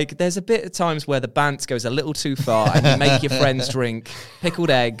 because it's like there's a bit of times where the bant goes a little too far, and you make your friends drink pickled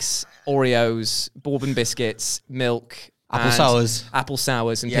eggs, Oreos, bourbon biscuits, milk. Apple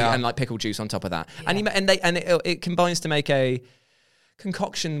sours, and like pickle juice on top of that, it combines to make a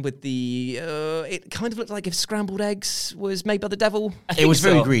concoction with the. It kind of looked like if scrambled eggs was made by the devil. It was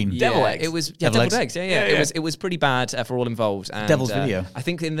very green. Devil eggs. It was Devil deviled eggs. Yeah. It was pretty bad for all involved. And, Devil's video. I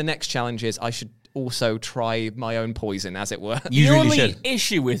think in the next challenges, I should also try my own poison, as it were. You the really only should.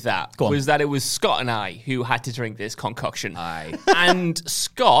 issue with that Go on. was that it was Scott and I who had to drink this concoction. Aye. And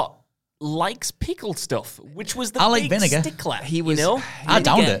Scott likes pickled stuff, which was the I like big vinegar. stickler. He was. You know? I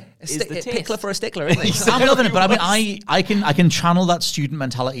downed it. is the taste. Pickler for a stickler, isn't it? I'm loving it, but I mean, I can channel that student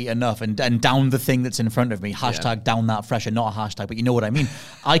mentality enough and down the thing that's in front of me. Hashtag down that fresher, not a hashtag, but you know what I mean.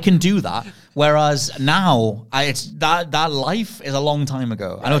 I can do that. Whereas now, it's that life is a long time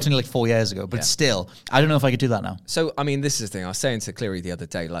ago. Right. I know it's only like 4 years ago, but still, I don't know if I could do that now. So, I mean, this is the thing. I was saying to Cleary the other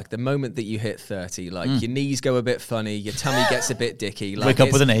day, like the moment that you hit 30, like your knees go a bit funny, your tummy gets a bit dicky. Like, wake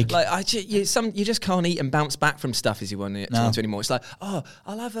up with an ache. Like you just can't eat and bounce back from stuff as you want to anymore. It's like, oh,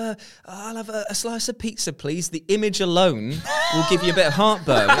 I'll have a slice of pizza, please. The image alone will give you a bit of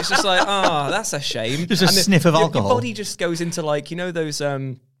heartburn. It's just like, oh, that's a shame. Just a sniff of alcohol. Your body just goes into like, you know those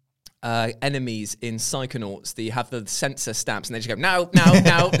enemies in Psychonauts that you have the sensor stamps and they just go, no.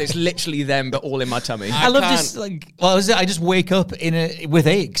 It's literally them, but all in my tummy. I love just like, well, I just wake up with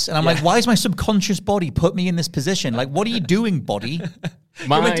aches and I'm like, why is my subconscious body put me in this position? Like, what are you doing, body?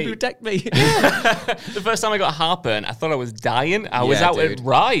 You're meant to protect me. The first time I got heartburn, I thought I was dying. I was out at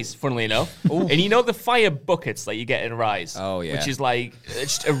Rise, funnily enough. And you know the fire buckets that you get in Rise? Oh, yeah. Which is like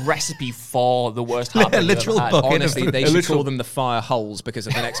just a recipe for the worst heartburn. A literal you've ever had. bucket. Honestly, they should call them the fire holes because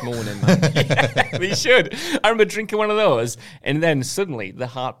of the next morning, man. Yeah, they should. I remember drinking one of those, and then suddenly the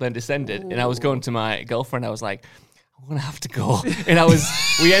heartburn descended, and I was going to my girlfriend. I was like, I'm going to have to go. And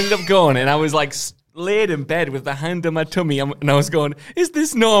we ended up going, and I was like, laid in bed with the hand on my tummy, and I was going, is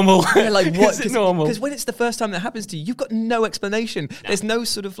this normal? Yeah, like what? Is it normal? Because when it's the first time that happens to you, you've got no explanation. No. There's no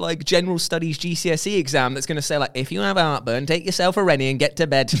sort of like general studies GCSE exam that's going to say like, if you have heartburn, take yourself a Rennie and get to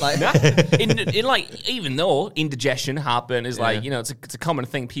bed. Like, in like, even though indigestion, heartburn is like, you know, it's a common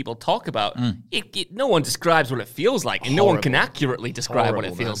thing people talk about. No one describes what it feels like, and no one can accurately describe what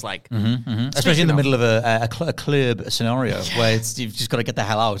it feels like. Especially in the middle of a club scenario where you've just got to get the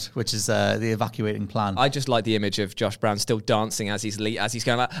hell out, which is the evacuating plan. I just like the image of Josh Brown still dancing as he's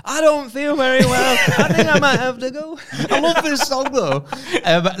going like, I don't feel very well. I think I might have to go. I love this song though.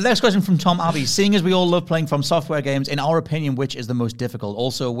 Next question from Tom Abbey. Seeing as we all love playing From Software games, in our opinion, which is the most difficult?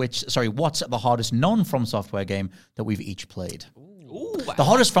 Also, what's the hardest non-From Software game that we've each played? Ooh, the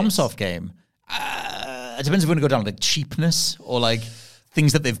hardest From Soft game. It depends if we're going to go down like cheapness or like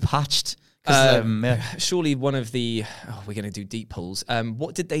things that they've patched. Surely one of the we're going to do deep pulls.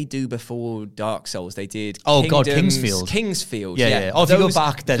 What did they do before Dark Souls? They did Kingsfield. Yeah. Oh, if you go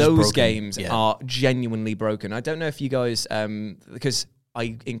back, those games are genuinely broken. I don't know if you guys because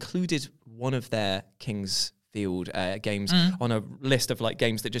I included one of their Kingsfield games on a list of like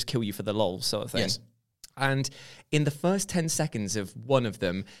games that just kill you for the lol sort of thing. Yes. And in the first 10 seconds of one of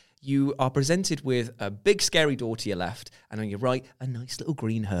them, you are presented with a big scary door to your left, and on your right, a nice little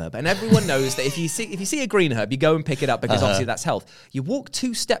green herb. And everyone knows that if you see a green herb, you go and pick it up because obviously that's health. You walk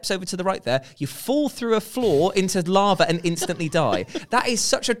 2 steps over to the right there, you fall through a floor into lava and instantly die. That is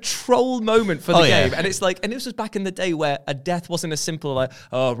such a troll moment for the game. And it's like, and this was back in the day where a death wasn't as simple like,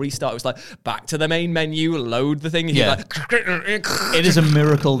 restart. It was like, back to the main menu, load the thing. And you're like, it is a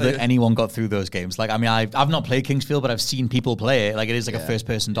miracle that anyone got through those games. Like, I mean, I've not played Kingsfield, but I've seen people play it. Like, it is like a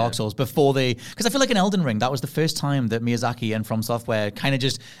first-person Dark Souls before because I feel like in Elden Ring, that was the first time that Miyazaki and From Software kind of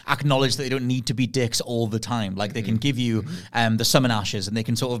just acknowledged that they don't need to be dicks all the time. Like, they can give you the summon ashes, and they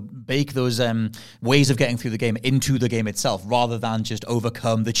can sort of bake those ways of getting through the game into the game itself, rather than just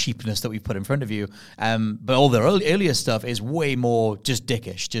overcome the cheapness that we've put in front of you. But all their earlier stuff is way more just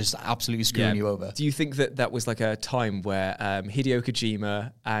dickish, just absolutely screwing you over. Do you think that was like a time where Hideo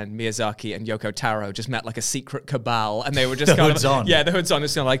Kojima and Miyazaki and Yoko Taro just met like a secret cabal, and they were just the hood's on. Yeah, the hood's on.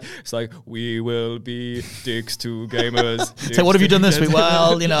 It's kind of like, it's like, we will be dicks to gamers. So what have you done this week?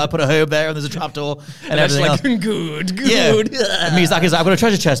 Well, you know, I put a herb there and there's a trapdoor and everything like, else. Good. Yeah. And Miyazaki's like, I've got a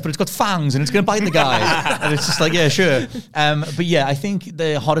treasure chest, but it's got fangs and it's going to bite the guy. And it's just like, yeah, sure. But yeah, I think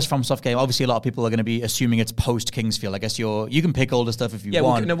the hottest FromSoft game, obviously a lot of people are going to be assuming it's post-Kingsfield. I guess you can pick older stuff if you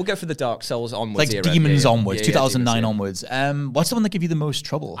want. We'll go for the Dark Souls onwards. Like Demons onwards, 2009 onwards. What's the one that give you the most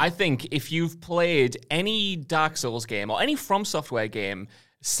trouble? I think if you've played any Dark Souls game or any From Software game,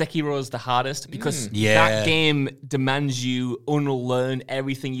 Sekiro's the hardest because that game demands you unlearn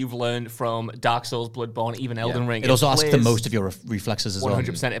everything you've learned from Dark Souls, Bloodborne, even Elden Ring. It also asks the most of your reflexes as 100%. well.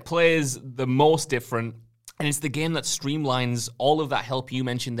 100%. It plays the most different. And it's the game that streamlines all of that help you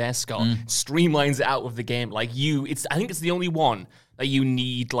mentioned there, Scott. Streamlines it out of the game. Like I think it's the only one that you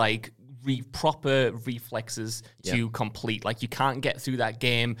need like proper reflexes to complete. Like you can't get through that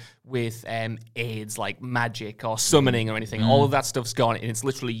game with aids like magic or summoning or anything. All of that stuff's gone, and it's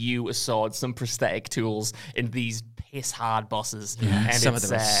literally you, a sword, some prosthetic tools, and these piss hard bosses. And some of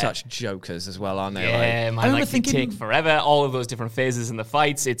them are such jokers as well, aren't they? Yeah, man, I remember like thinking- they take forever. All of those different phases in the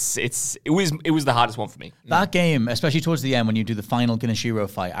fights. It was the hardest one for me. That game, especially towards the end when you do the final Genichiro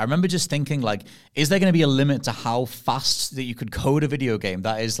fight, I remember just thinking, like, is there going to be a limit to how fast that you could code a video game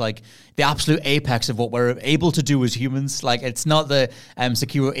that is like the absolute apex of what we're able to do as humans? Like, it's not the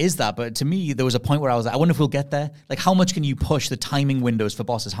Sekiro is that, but to me, there was a point where I was like, I wonder if we'll get there. Like, how much can you push the timing windows for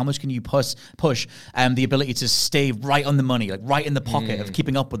bosses? How much can you push the ability to stay right on the money, like right in the pocket of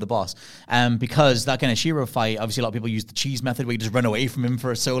keeping up with the boss? Because that Genichiro fight, obviously a lot of people use the cheese method where you just run away from him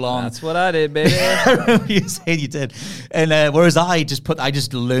for so long. That's what I did, baby. I remember you saying you did. And whereas I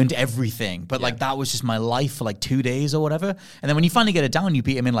just learned everything. But like that was just my life for like 2 days or whatever. And then when you finally get it down, you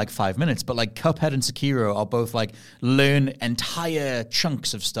beat him in like 5 minutes. But like Cuphead and Sekiro are both like learn entire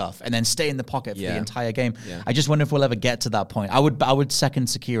chunks of stuff and then stay in the pocket for the entire game. Yeah. I just wonder if we'll ever get to that point. I would second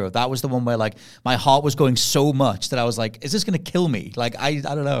Sekiro. That was the one where like my heart was going so much that I was like, is this going to kill me? Like, I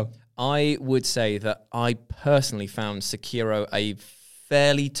don't know. I would say that I personally found Sekiro a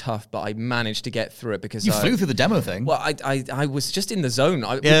fairly tough, but I managed to get through it because you flew through the demo thing. Well, I was just in the zone.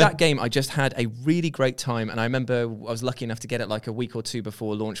 With that game, I just had a really great time, and I remember I was lucky enough to get it like a week or two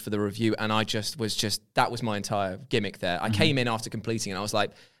before launch for the review, and I just was that was my entire gimmick there. I came in after completing, and I was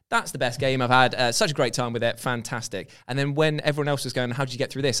like, that's the best game I've had. Such a great time with it. Fantastic. And then when everyone else was going, how did you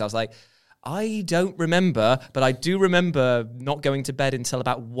get through this? I was like, I don't remember, but I do remember not going to bed until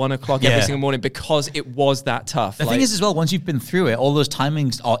about 1 o'clock every single morning because it was that tough. The thing is as well, once you've been through it, all those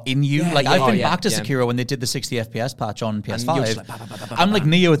timings are in you. I've been back to Sekiro when they did the 60 FPS patch on PS5. I'm like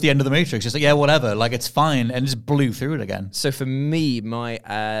Neo at the end of the Matrix, just like, yeah, whatever, like it's fine, and just blew through it again. So for me, my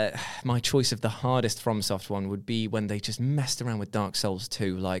choice of the hardest FromSoft one would be when they just messed around with Dark Souls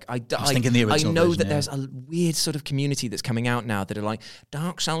 2. Like I was thinking the original version, that there's a weird sort of community that's coming out now that are like,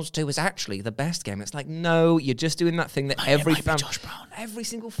 Dark Souls 2 is actually the best game. It's like, no, you're just doing that thing that every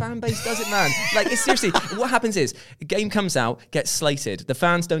single fan base does it, man. Like, it's seriously, what happens is a game comes out, gets slated, the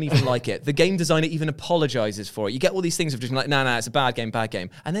fans don't even like it, the game designer even apologizes for it. You get all these things of just like, no, it's a bad game,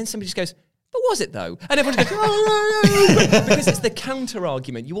 and then somebody just goes, but was it though? And everyone just goes, because it's the counter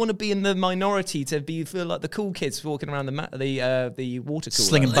argument. You want to be in the minority to feel like the cool kids walking around the water cooler.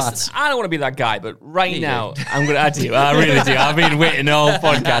 Slinging bats. I don't want to be that guy, but right now, I'm going to add to you. I really do. I've been waiting all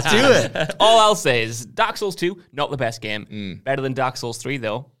podcast. Do it. All I'll say is Dark Souls 2, not the best game. Better than Dark Souls 3,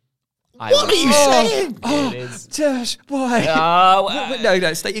 though. What are you saying? It is. Josh, why?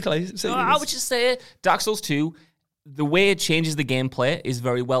 No, state your case. I would just say Dark Souls 2, the way it changes the gameplay is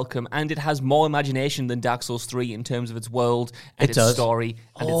very welcome, and it has more imagination than Dark Souls 3 in terms of its world and its story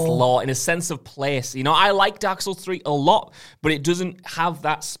and its lore and a sense of place. You know, I like Dark Souls 3 a lot, but it doesn't have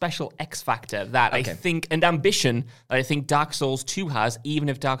that special X factor that I think, and ambition that I think Dark Souls 2 has, even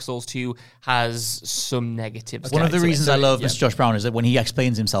if Dark Souls 2 has some negatives. One of the reasons I love Mr. Josh Brown is that when he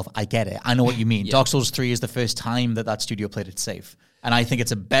explains himself, I get it. I know what you mean. Dark Souls 3 is the first time that studio played it safe. And I think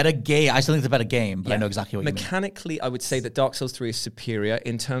it's a better game. I still think it's a better game, but I know exactly what you mean. Mechanically, I would say that Dark Souls 3 is superior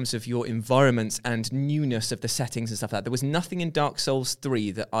in terms of your environments and newness of the settings and stuff like that. There was nothing in Dark Souls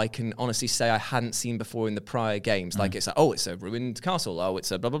 3 that I can honestly say I hadn't seen before in the prior games. Like, it's like, oh, it's a ruined castle. Oh,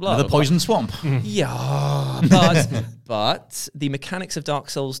 it's a blah, blah, blah. Another poison swamp. Yeah, but the mechanics of Dark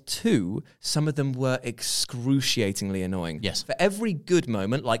Souls 2, some of them were excruciatingly annoying. Yes. For every good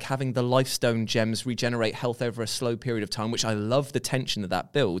moment, like having the Lifestone gems regenerate health over a slow period of time, which I love the tension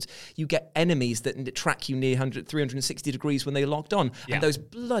that builds, you get enemies that track you near 360 degrees when they're locked on. Yeah. And those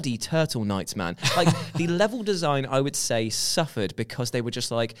bloody turtle knights, man. Like, the level design, I would say, suffered because they were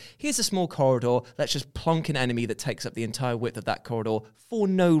just like, here's a small corridor, let's just plonk an enemy that takes up the entire width of that corridor for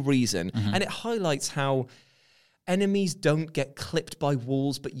no reason. And it highlights how enemies don't get clipped by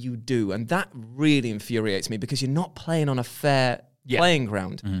walls, but you do. And that really infuriates me because you're not playing on a fair playing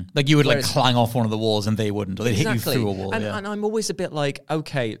ground. Like you would like clang off one of the walls and they wouldn't, or they'd hit you through a wall. And I'm always a bit like,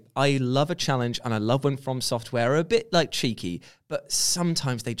 okay, I love a challenge and I love when From Software are a bit like cheeky, but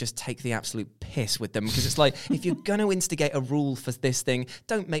sometimes they just take the absolute piss with them because it's like, if you're going to instigate a rule for this thing,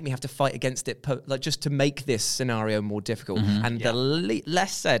 don't make me have to fight against it, like just to make this scenario more difficult. And the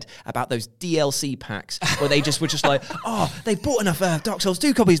less said about those DLC packs where they just were just like, oh, they bought enough Dark Souls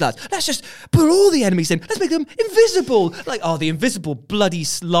 2 copies, lads. Let's just put all the enemies in. Let's make them invisible. Like, oh, the invisible bloody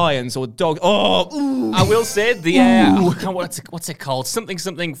lions or dog. Oh, ooh. I will say the what's it called? Something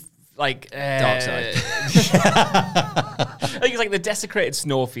like Dark Side. I think it's like the desecrated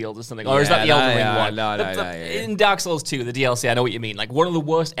snowfield or something. Or is that the Elden Ring one? No. In Dark Souls 2, the DLC, I know what you mean. Like one of the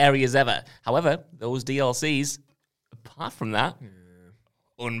worst areas ever. However, those DLCs, apart from that,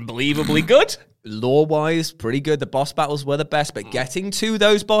 unbelievably good. Lore-wise, pretty good. The boss battles were the best, but getting to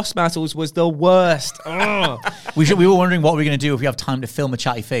those boss battles was the worst. We were wondering what we're going to do if we have time to film a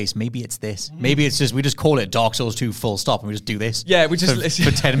chatty face. Maybe it's this. Maybe it's just we just call it Dark Souls 2 full stop and we just do this. Yeah, we just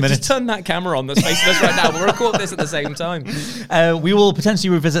for 10 minutes. Just turn that camera on that's facing us right now. We'll record this at the same time. We will potentially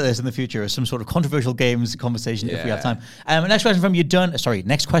revisit this in the future as some sort of controversial games conversation if we have time. Next question from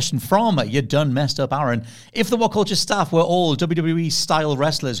Next question from You Done Messed Up Aaron. If the What Culture staff were all WWE style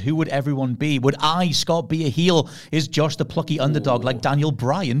wrestlers, who would everyone be? Would I, Scott, be a heel? Is Josh the plucky underdog like Daniel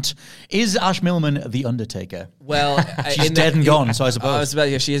Bryant? Is Ash Millman the Undertaker? Well, she's dead and gone, so I suppose.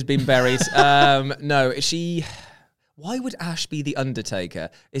 She has been buried. No, she... Why would Ash be the Undertaker?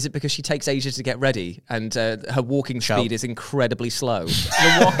 Is it because she takes ages to get ready and her walking speed is incredibly slow?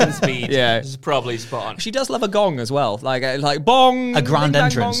 The walking speed is probably spot on. She does love a gong as well, like bong, a grand bing,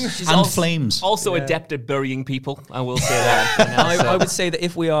 entrance, bang, and also, flames. Also adept at burying people. I will say that. I would say that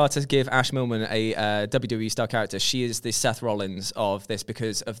if we are to give Ash Millman a WWE style character, she is the Seth Rollins of this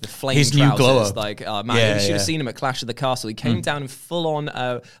because of the flame His trousers. new glow up. Like, man, you should have seen him at Clash of the Castle. He came down in full on,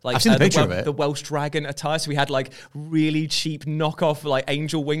 I've seen the picture of it. The Welsh dragon attire. So we had like really cheap knockoff like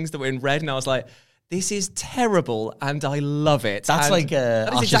angel wings that were in red, and I was like, this is terrible, and I love it. That's and like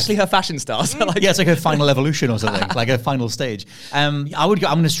that is exactly her fashion style. So like, it's like her final evolution or something, like a final stage. I'm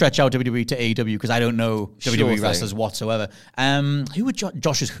going to stretch out WWE to AEW because I don't know WWE wrestlers whatsoever. Who would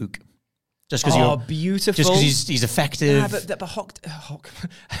Josh's Hook? Just because beautiful. Just because he's effective. Yeah, but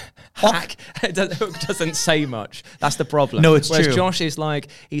Hack doesn't say much. That's the problem. No, it's Whereas true. Josh is like,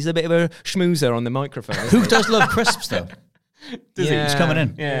 he's a bit of a schmoozer on the microphone. Hook does love crisps though. Does he? He's coming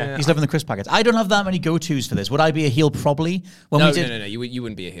in. Yeah. He's loving the crisp packets. I don't have that many go-tos for this. Would I be a heel? Probably. No. You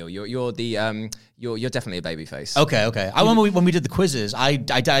wouldn't be a heel. You're definitely a babyface. Okay. I remember when we did the quizzes, I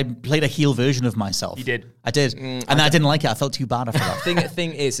played a heel version of myself. You did. I did. I didn't like it. I felt too bad after that.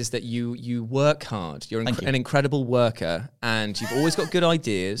 Thing is that you work hard. You're an incredible worker, and you've always got good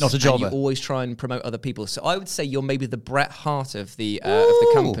ideas. Not a jobber. And you always try and promote other people. So I would say you're maybe the Bret Hart of the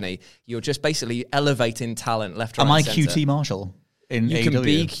company. You're just basically elevating talent left, right, Am I and center. QT Marshall? In You AEW? can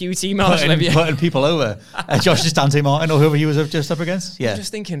be QT Marshall. Putting people over. Josh is Dante Martin or whoever he was just up against. Yeah. I'm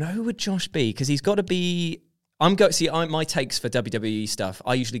just thinking, who would Josh be? Because he's got to be... my takes for WWE stuff,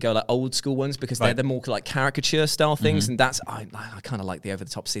 I usually go like old school ones because they're the more like caricature style things, and that's... I kind of like the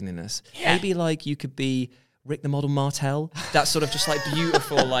over-the-top silliness. Yeah. Maybe like you could be... Rick the Model Martel, that's sort of just like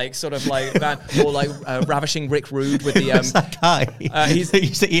beautiful, like sort of like that, or like ravishing Rick Rude with the that guy. He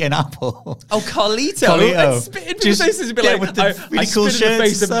used to eat an apple. Oh, Carlito! Carlito. I spit in people's faces and be like, with the really cool spit in the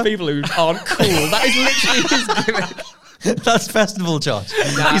face shirts of people who aren't cool. That is literally his gimmick. That's festival Josh.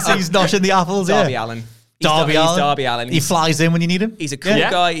 He's noshing the apples. Darby Allin. He's Darby Allin. He flies in when you need him. He's a cool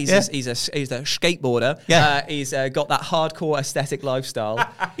guy. He's a skateboarder. Yeah. He's got that hardcore aesthetic lifestyle.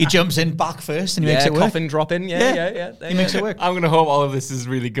 He jumps in back first and he makes it work. Coffin dropping. Yeah. He makes it work. I'm going to hope all of this is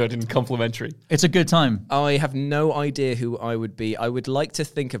really good and complimentary. It's a good time. I have no idea who I would be. I would like to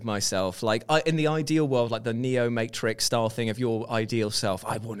think of myself like in the ideal world, like the Neo Matrix style thing of your ideal self.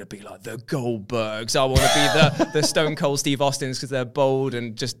 I want to be like the Goldbergs. I want to be the Stone Cold Steve Austins because they're bold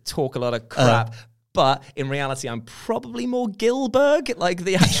and just talk a lot of crap. But in reality, I'm probably more Gilbert, like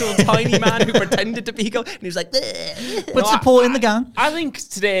the actual tiny man who pretended to be Goldberg. And he was like, but supporting the gang. I think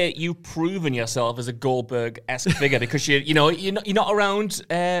today you've proven yourself as a Goldberg-esque figure because you're not around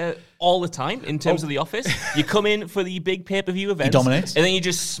all the time in terms of the office. You come in for the big pay-per-view events. He dominates. And then you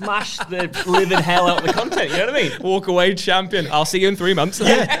just smash the living hell out of the content. You know what I mean? Walk away champion. I'll see you in 3 months.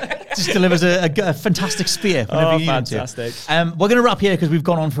 Yeah. Just delivers a fantastic spear whenever you need fantastic. to. We're going to wrap here because we've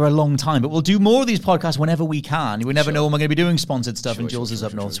gone on for a long time, but we'll do more of these podcasts whenever we can. We never know when we're going to be doing sponsored stuff, and Jules is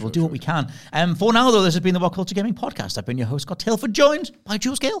up north, so we'll do what we can. For now, though, this has been the What Culture Gaming Podcast. I've been your host, Scott Tailford, joined by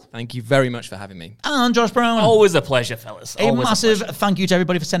Jules Gale. Thank you very much for having me. And Josh Brown. Always a pleasure, fellas. Always massive thank you to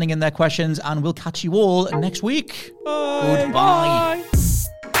everybody for sending in their questions, and we'll catch you all next week. Bye. Goodbye. Bye.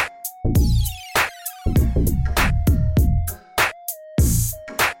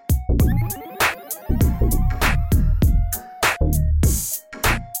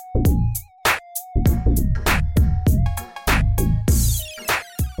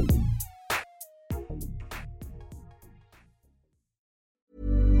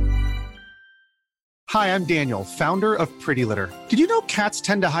 Hi, I'm Daniel, founder of Pretty Litter. Did you know cats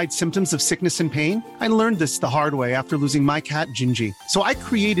tend to hide symptoms of sickness and pain? I learned this the hard way after losing my cat, Gingy. So I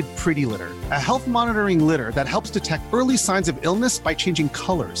created Pretty Litter, a health monitoring litter that helps detect early signs of illness by changing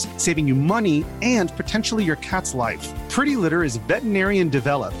colors, saving you money and potentially your cat's life. Pretty Litter is veterinarian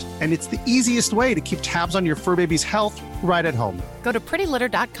developed, and it's the easiest way to keep tabs on your fur baby's health right at home. Go to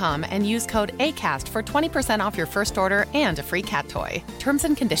prettylitter.com and use code ACAST for 20% off your first order and a free cat toy. Terms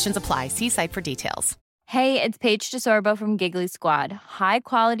and conditions apply. See site for details. Hey, it's Paige DeSorbo from Giggly Squad. High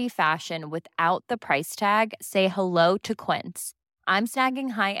quality fashion without the price tag. Say hello to Quince. I'm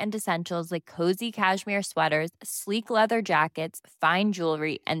snagging high-end essentials like cozy cashmere sweaters, sleek leather jackets, fine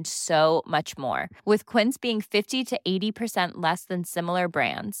jewelry, and so much more. With Quince being 50 to 80% less than similar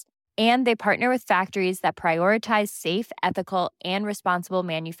brands. And they partner with factories that prioritize safe, ethical, and responsible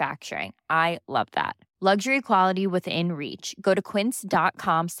manufacturing. I love that. Luxury quality within reach. Go to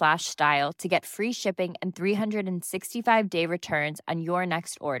quince.com/style to get free shipping and 365-day returns on your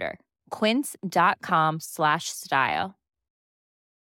next order. Quince.com/style.